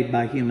not made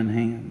by human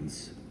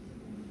hands.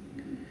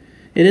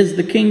 It is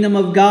the kingdom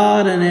of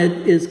God, and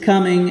it is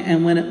coming,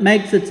 and when it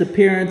makes its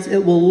appearance,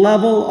 it will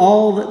level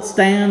all that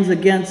stands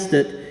against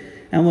it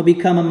and will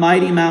become a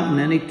mighty mountain,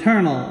 an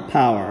eternal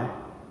power.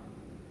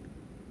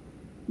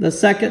 The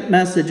second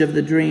message of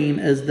the dream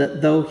is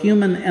that though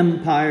human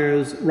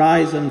empires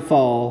rise and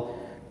fall,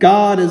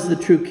 God is the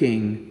true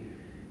king,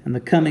 and the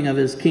coming of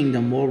his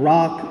kingdom will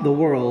rock the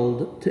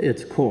world to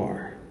its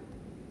core.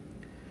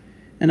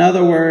 In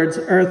other words,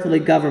 earthly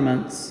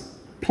governments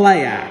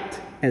play act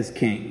as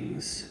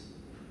kings.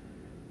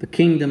 The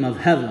kingdom of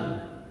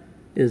heaven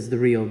is the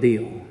real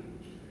deal,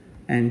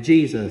 and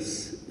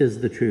Jesus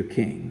is the true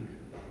king.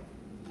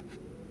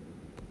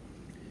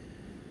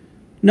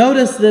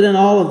 Notice that in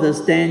all of this,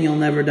 Daniel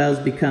never does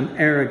become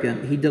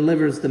arrogant. He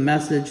delivers the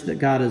message that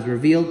God has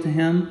revealed to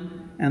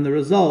him, and the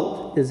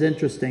result is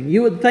interesting.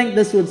 You would think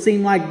this would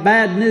seem like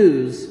bad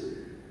news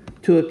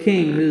to a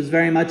king who's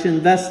very much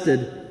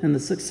invested in the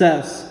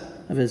success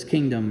of his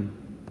kingdom.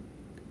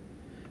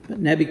 But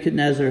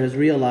Nebuchadnezzar has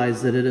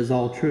realized that it is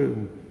all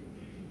true.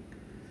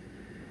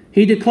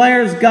 He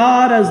declares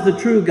God as the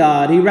true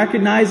God. He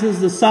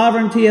recognizes the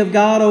sovereignty of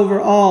God over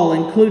all,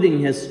 including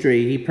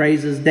history. He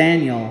praises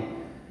Daniel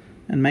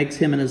and makes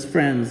him and his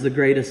friends the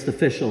greatest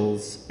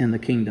officials in the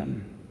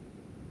kingdom.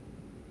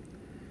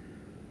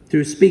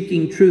 Through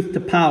speaking truth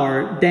to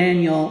power,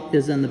 Daniel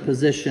is in the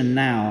position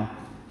now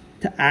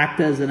to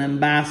act as an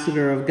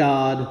ambassador of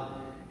God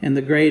in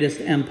the greatest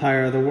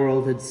empire the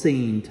world had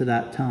seen to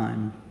that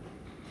time.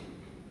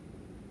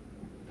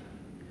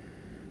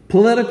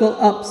 Political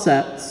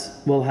upsets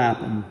will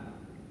happen.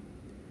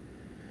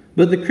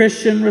 But the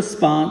Christian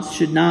response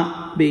should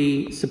not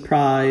be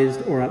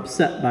surprised or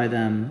upset by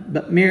them,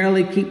 but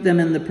merely keep them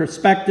in the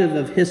perspective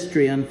of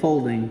history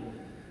unfolding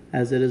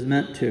as it is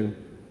meant to.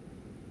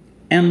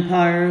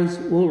 Empires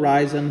will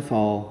rise and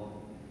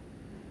fall.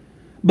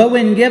 But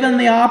when given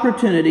the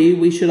opportunity,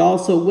 we should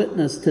also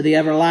witness to the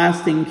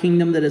everlasting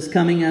kingdom that is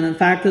coming, and in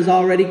fact has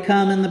already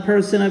come in the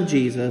person of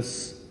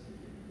Jesus,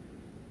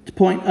 to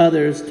point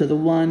others to the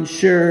one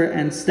sure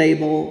and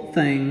stable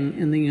thing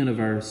in the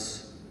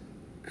universe.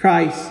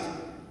 Christ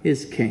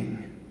is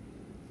King.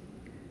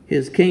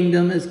 His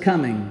kingdom is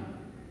coming.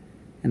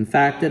 In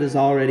fact, it is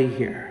already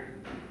here.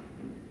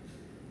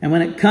 And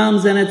when it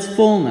comes in its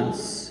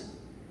fullness,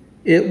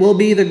 it will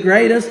be the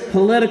greatest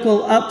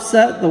political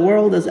upset the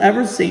world has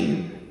ever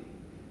seen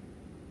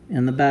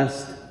in the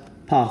best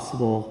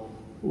possible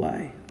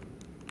way.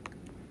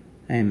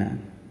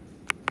 Amen.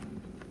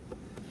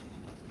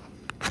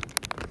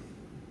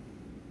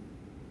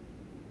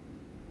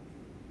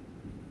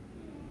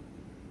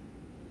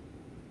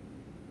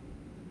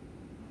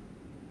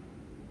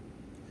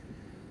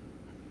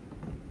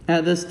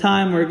 At this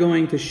time, we're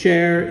going to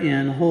share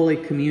in Holy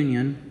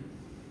Communion.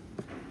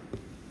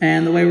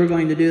 And the way we're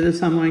going to do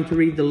this, I'm going to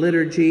read the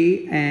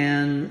liturgy,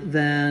 and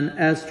then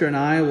Esther and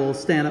I will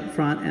stand up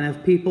front. And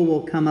if people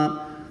will come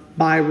up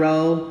by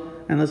row,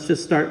 and let's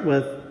just start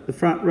with the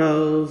front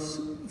rows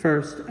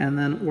first and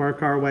then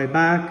work our way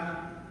back.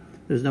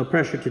 There's no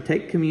pressure to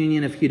take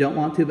communion if you don't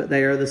want to, but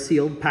they are the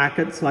sealed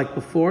packets like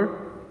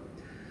before.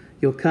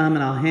 You'll come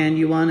and I'll hand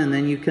you one, and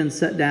then you can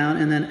sit down,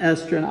 and then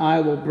Esther and I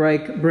will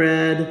break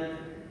bread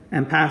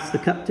and pass the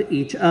cup to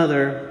each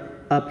other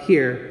up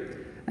here.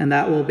 And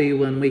that will be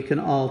when we can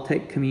all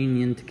take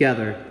communion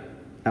together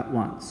at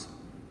once.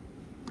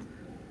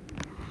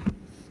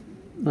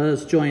 Let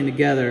us join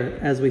together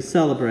as we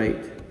celebrate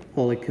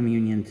Holy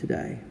Communion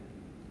today.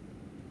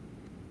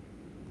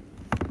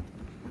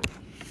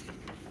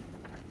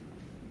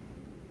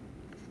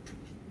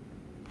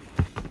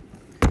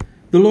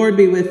 The Lord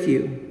be with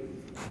you.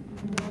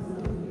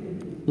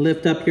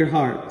 Lift up your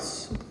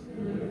hearts.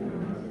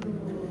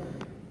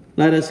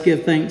 Let us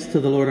give thanks to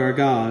the Lord our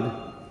God.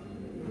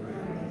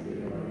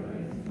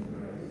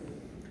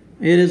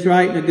 It is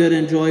right and a good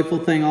and joyful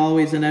thing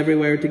always and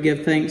everywhere to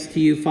give thanks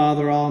to you,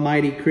 Father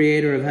Almighty,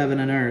 Creator of heaven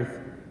and earth,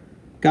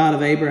 God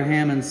of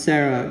Abraham and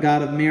Sarah,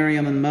 God of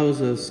Miriam and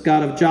Moses,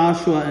 God of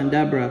Joshua and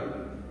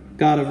Deborah,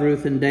 God of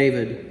Ruth and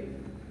David,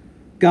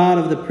 God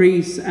of the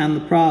priests and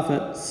the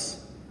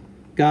prophets,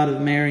 God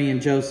of Mary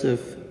and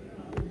Joseph,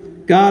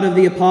 God of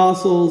the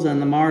apostles and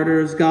the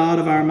martyrs, God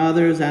of our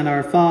mothers and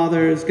our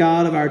fathers,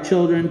 God of our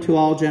children to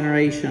all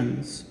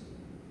generations.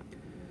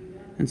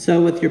 And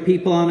so with your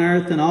people on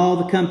earth and all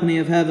the company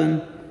of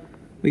heaven,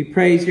 we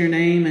praise your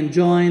name and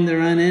join their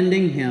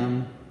unending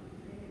hymn.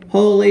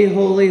 Holy,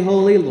 holy,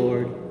 holy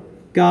Lord,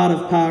 God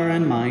of power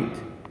and might,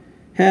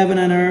 heaven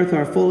and earth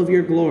are full of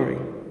your glory.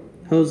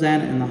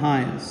 Hosanna in the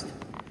highest.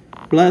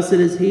 Blessed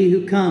is he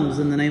who comes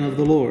in the name of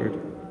the Lord.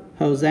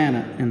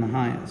 Hosanna in the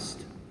highest.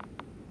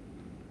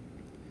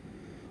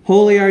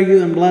 Holy are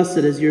you and blessed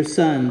is your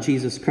Son,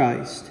 Jesus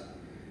Christ.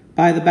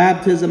 By the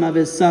baptism of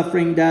his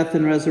suffering, death,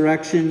 and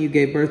resurrection, you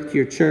gave birth to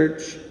your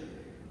church,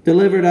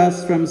 delivered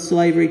us from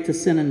slavery to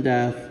sin and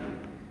death,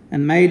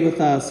 and made with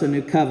us a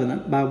new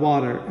covenant by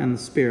water and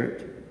the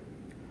Spirit.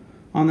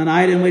 On the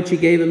night in which he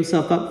gave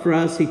himself up for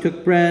us, he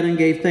took bread and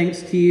gave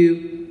thanks to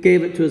you,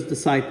 gave it to his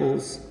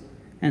disciples,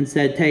 and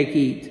said, "Take,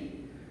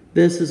 eat.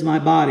 This is my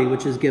body,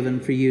 which is given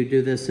for you.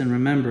 Do this in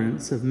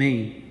remembrance of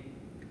me.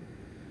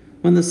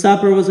 When the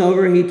supper was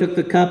over, he took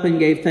the cup and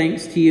gave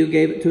thanks to you,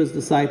 gave it to his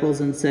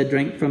disciples, and said,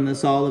 "Drink from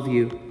this, all of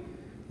you.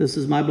 This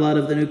is my blood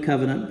of the new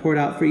covenant, poured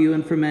out for you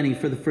and for many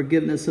for the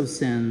forgiveness of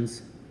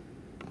sins.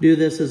 Do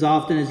this as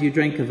often as you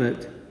drink of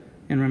it,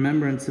 in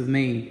remembrance of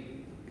me."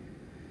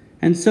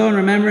 And so in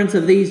remembrance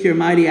of these your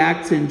mighty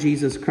acts in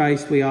Jesus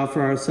Christ, we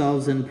offer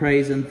ourselves in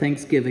praise and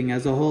thanksgiving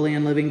as a holy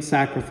and living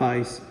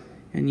sacrifice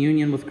in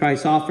union with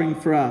Christ's offering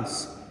for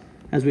us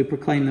as we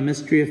proclaim the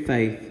mystery of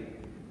faith.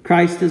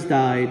 Christ has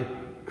died.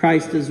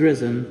 Christ is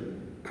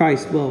risen.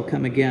 Christ will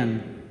come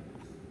again.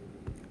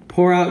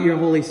 Pour out your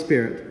Holy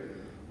Spirit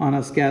on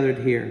us gathered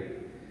here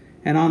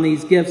and on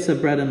these gifts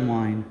of bread and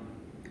wine.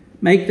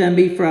 Make them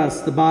be for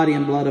us the body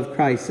and blood of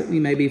Christ, that we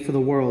may be for the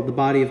world the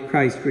body of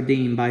Christ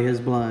redeemed by his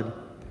blood.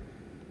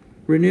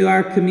 Renew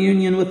our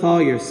communion with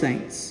all your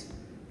saints,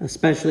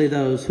 especially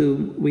those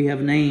whom we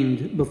have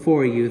named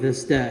before you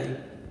this day.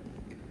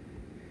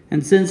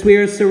 And since we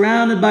are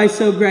surrounded by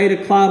so great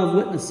a cloud of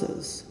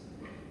witnesses,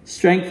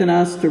 strengthen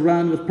us to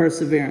run with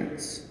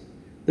perseverance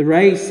the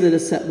race that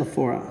is set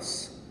before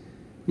us,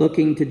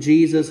 looking to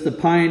Jesus, the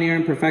pioneer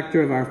and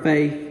perfecter of our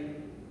faith.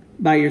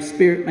 By your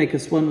Spirit, make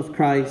us one with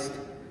Christ,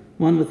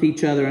 one with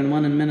each other, and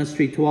one in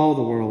ministry to all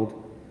the world,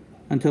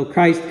 until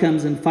Christ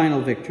comes in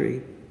final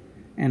victory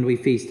and we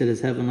feast at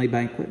his heavenly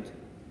banquet.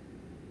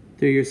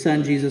 Through your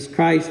Son, Jesus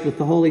Christ, with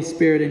the Holy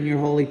Spirit in your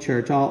holy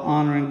church, all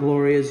honor and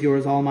glory is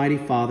yours, Almighty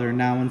Father,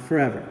 now and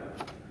forever.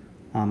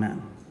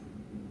 Amen.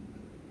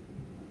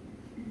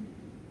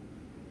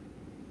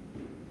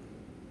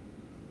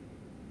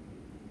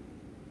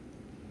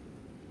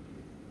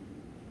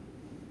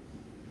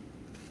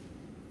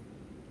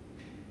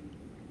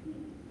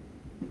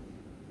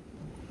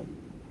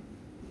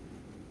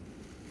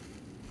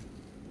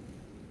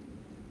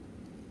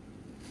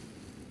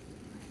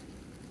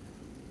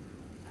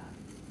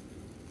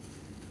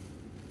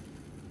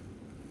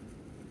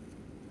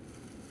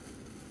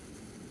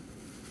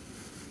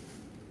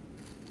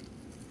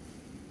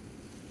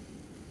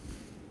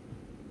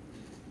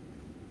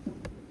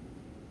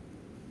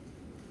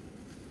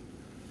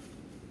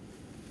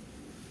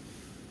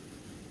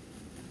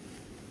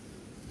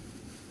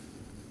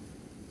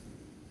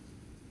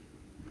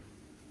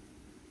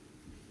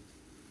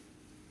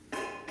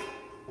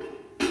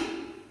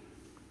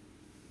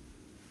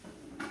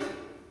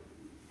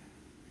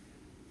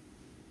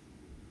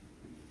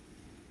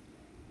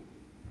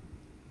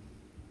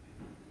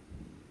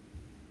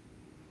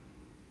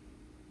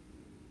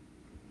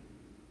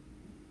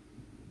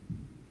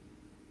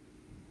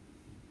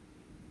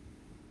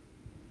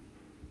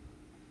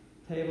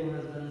 Table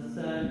has been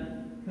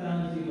set.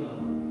 Come as you will,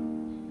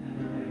 and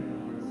partake of the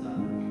Lord's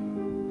Supper.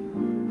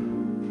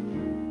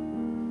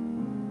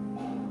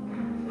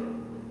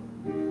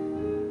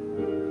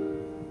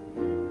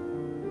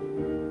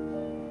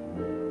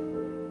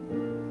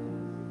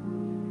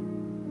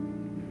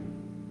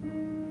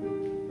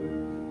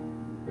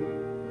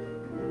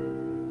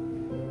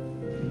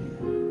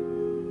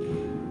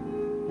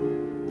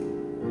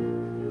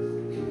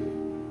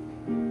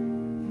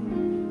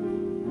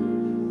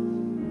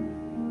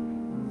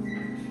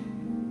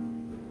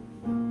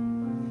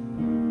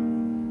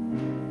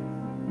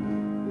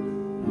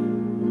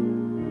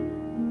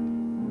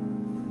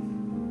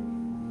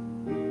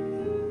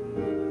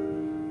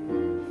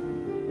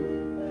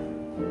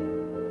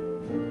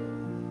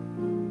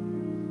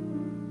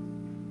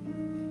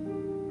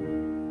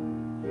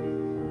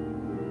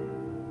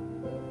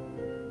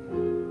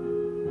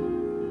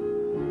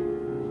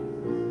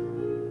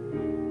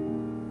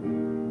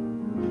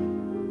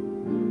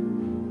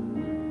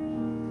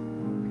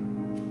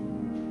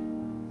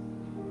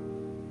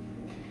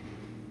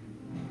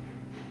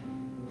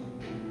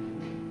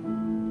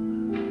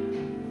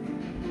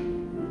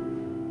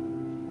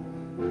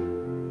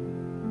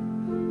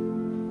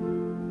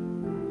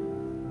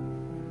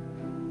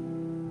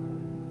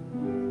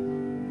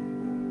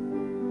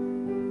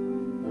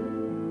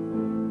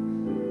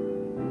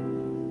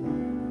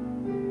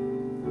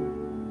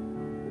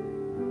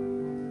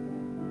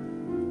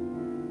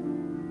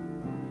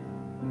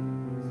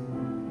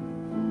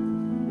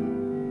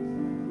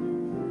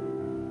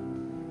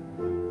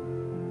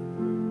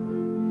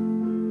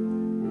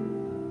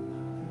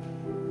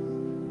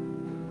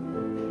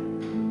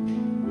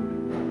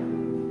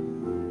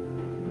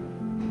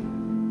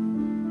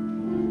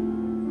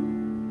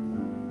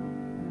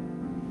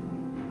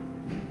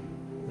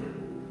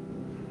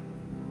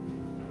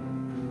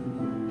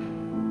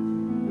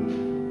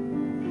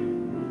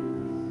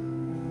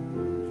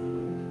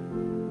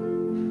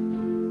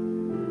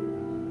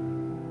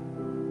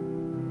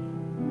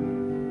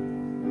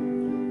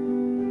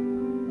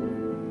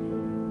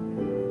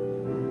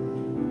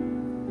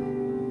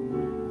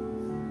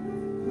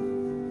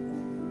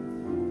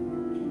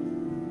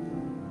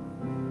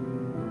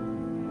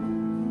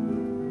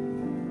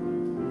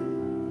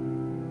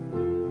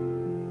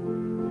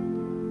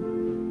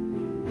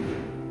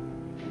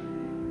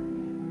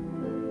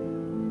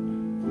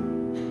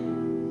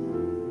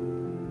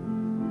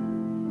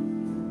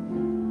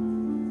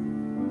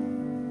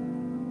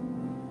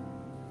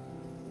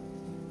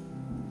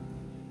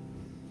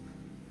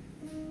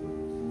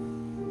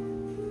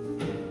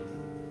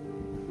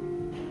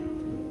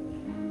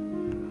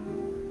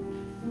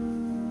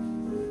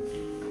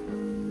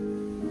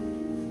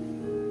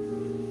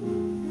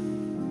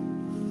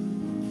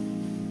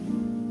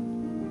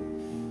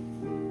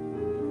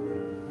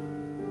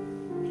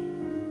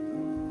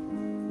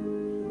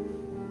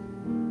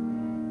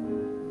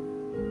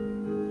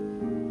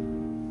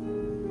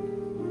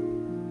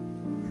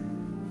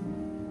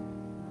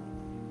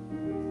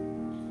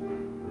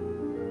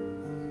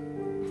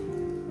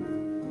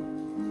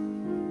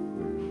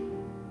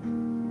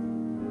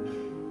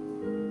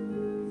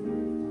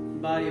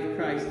 body of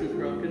Christ is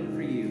broken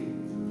for you.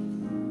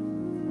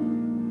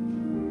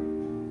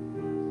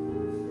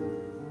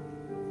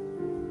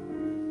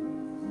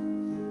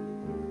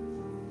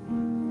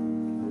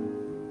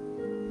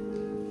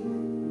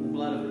 The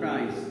blood of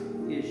Christ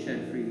is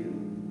shed for you.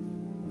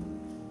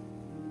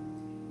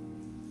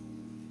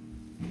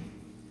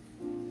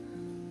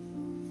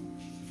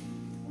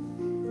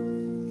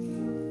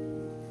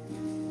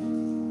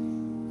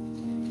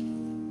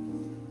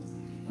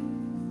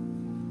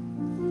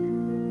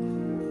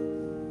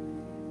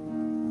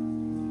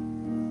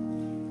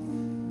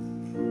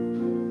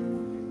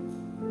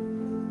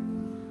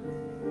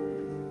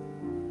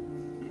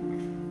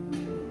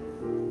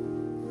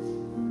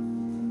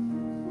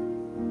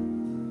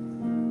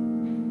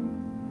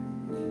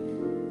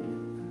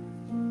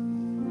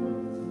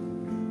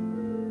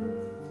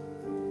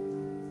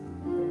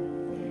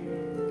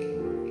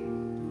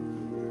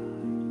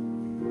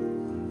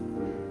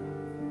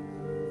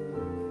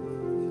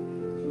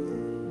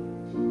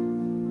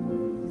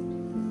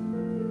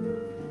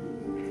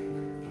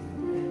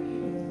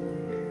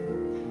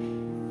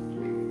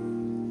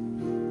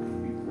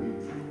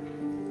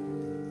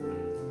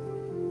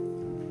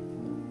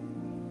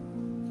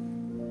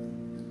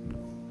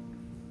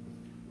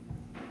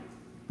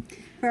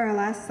 For our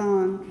last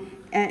song,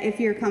 if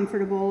you're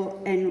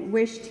comfortable and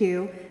wish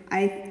to,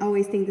 I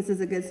always think this is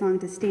a good song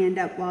to stand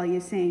up while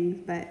you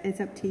sing, but it's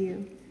up to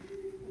you.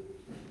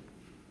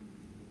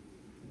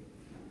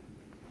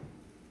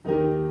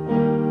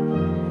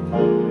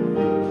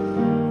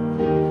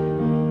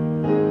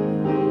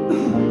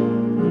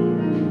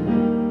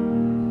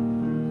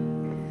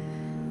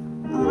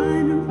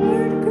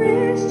 Onward,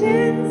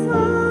 Christian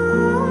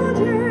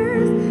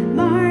soldiers,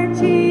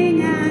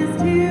 marching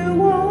as to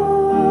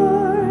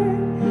war,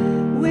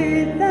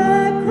 with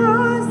the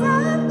cross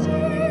of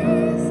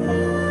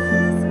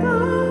Jesus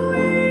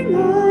going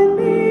on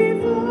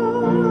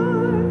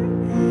before.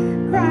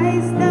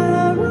 Christ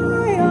the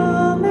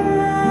royal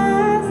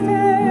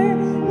master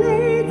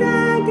leads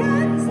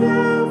against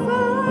the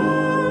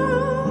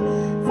foe,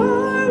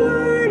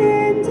 forward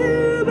into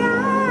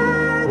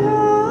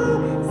battle,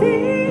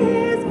 see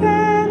his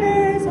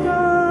banners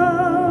go.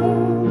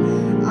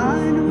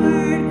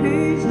 Onward,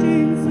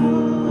 Christian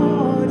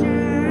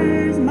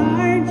soldiers,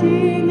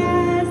 marching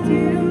as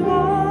to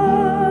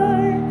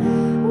war,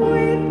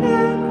 with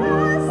the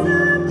cross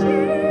of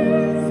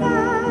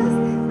Jesus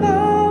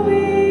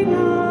going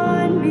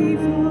on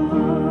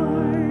before.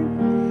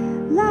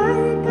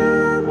 Like a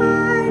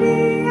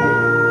mighty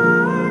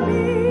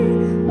army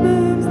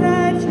moves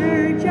the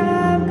church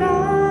of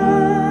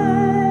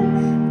God.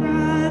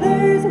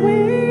 Brothers,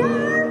 we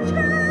are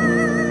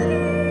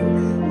treading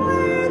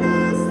where the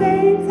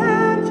saints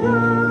have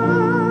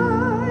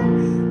trod.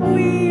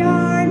 We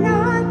are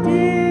not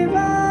divided,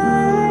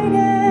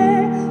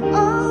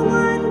 all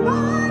one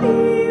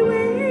body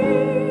we,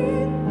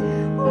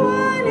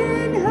 one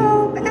in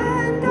hope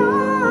and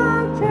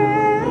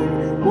doctrine,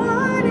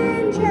 one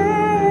in charity.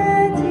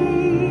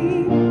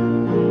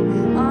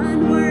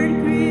 Onward,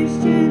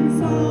 Christian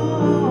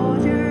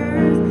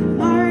soldiers,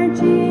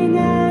 marching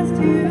as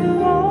to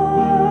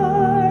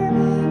war,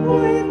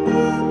 with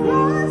the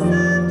cross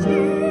of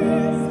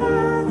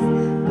Jesus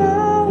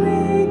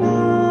going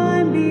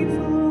on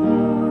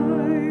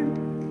before.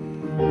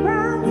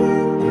 Crowns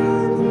and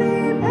thrones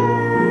may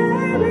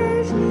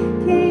perish,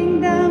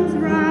 kingdoms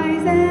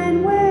rise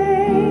and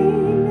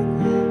wane,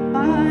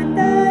 but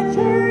the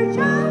church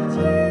of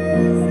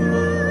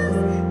Jesus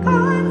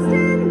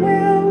constant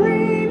will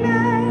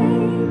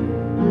remain.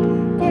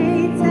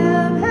 Gates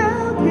of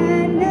hell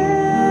can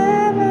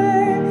never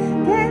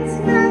against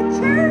the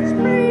church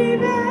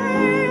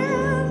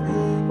prevail.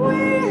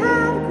 We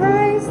have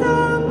Christ's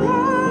own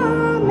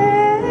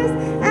promise,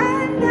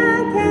 and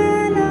that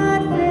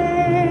cannot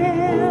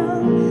fail.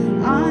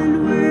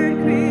 Onward,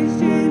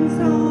 Christian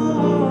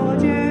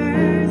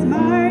soldiers,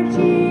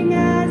 marching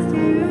as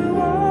to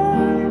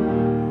war,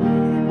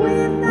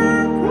 with the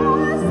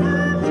cross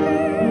of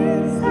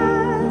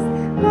Jesus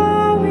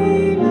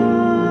going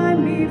on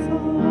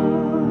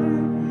before.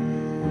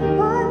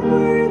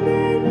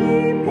 Unworthy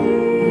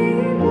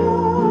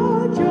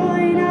people,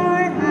 join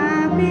our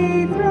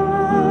happy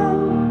throng.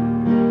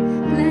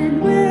 Blend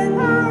with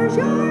ours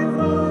your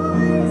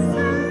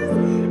voices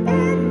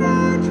in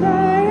the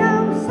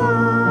triumph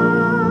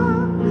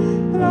song.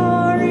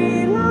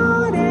 Glory,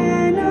 laud,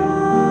 and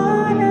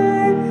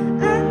honor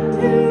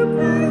unto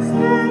Christ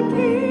the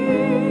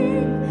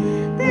King.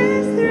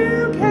 This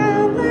through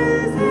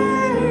countless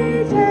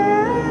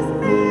ages,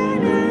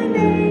 men and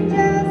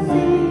angels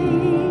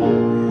sing.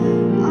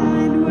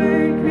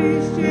 Onward,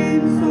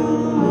 Christian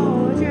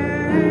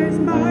soldiers,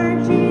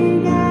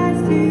 marching as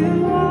to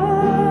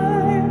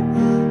war,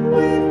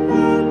 with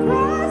the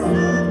cross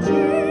of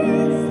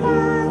Jesus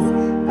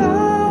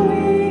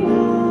going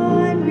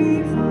on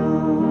before.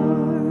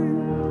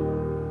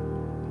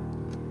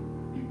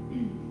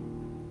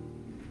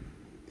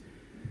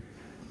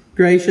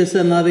 Gracious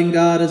and loving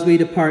God, as we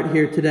depart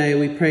here today,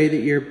 we pray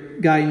that your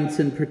guidance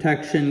and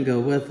protection go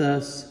with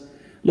us.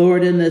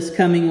 Lord, in this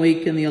coming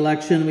week in the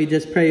election, we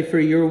just pray for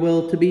your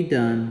will to be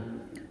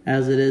done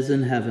as it is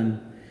in heaven.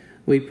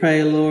 We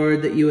pray,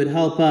 Lord, that you would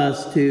help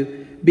us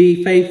to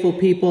be faithful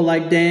people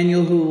like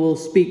Daniel who will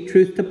speak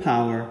truth to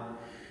power.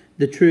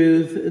 The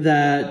truth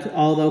that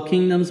although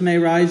kingdoms may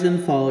rise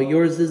and fall,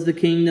 yours is the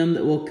kingdom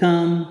that will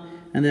come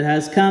and that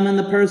has come in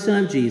the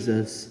person of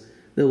Jesus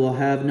that will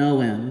have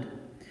no end.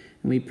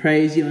 And we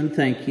praise you and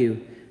thank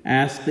you.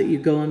 Ask that you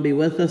go and be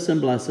with us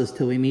and bless us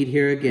till we meet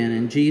here again.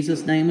 In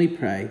Jesus' name we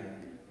pray.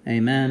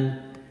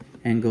 Amen.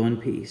 And go in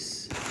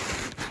peace.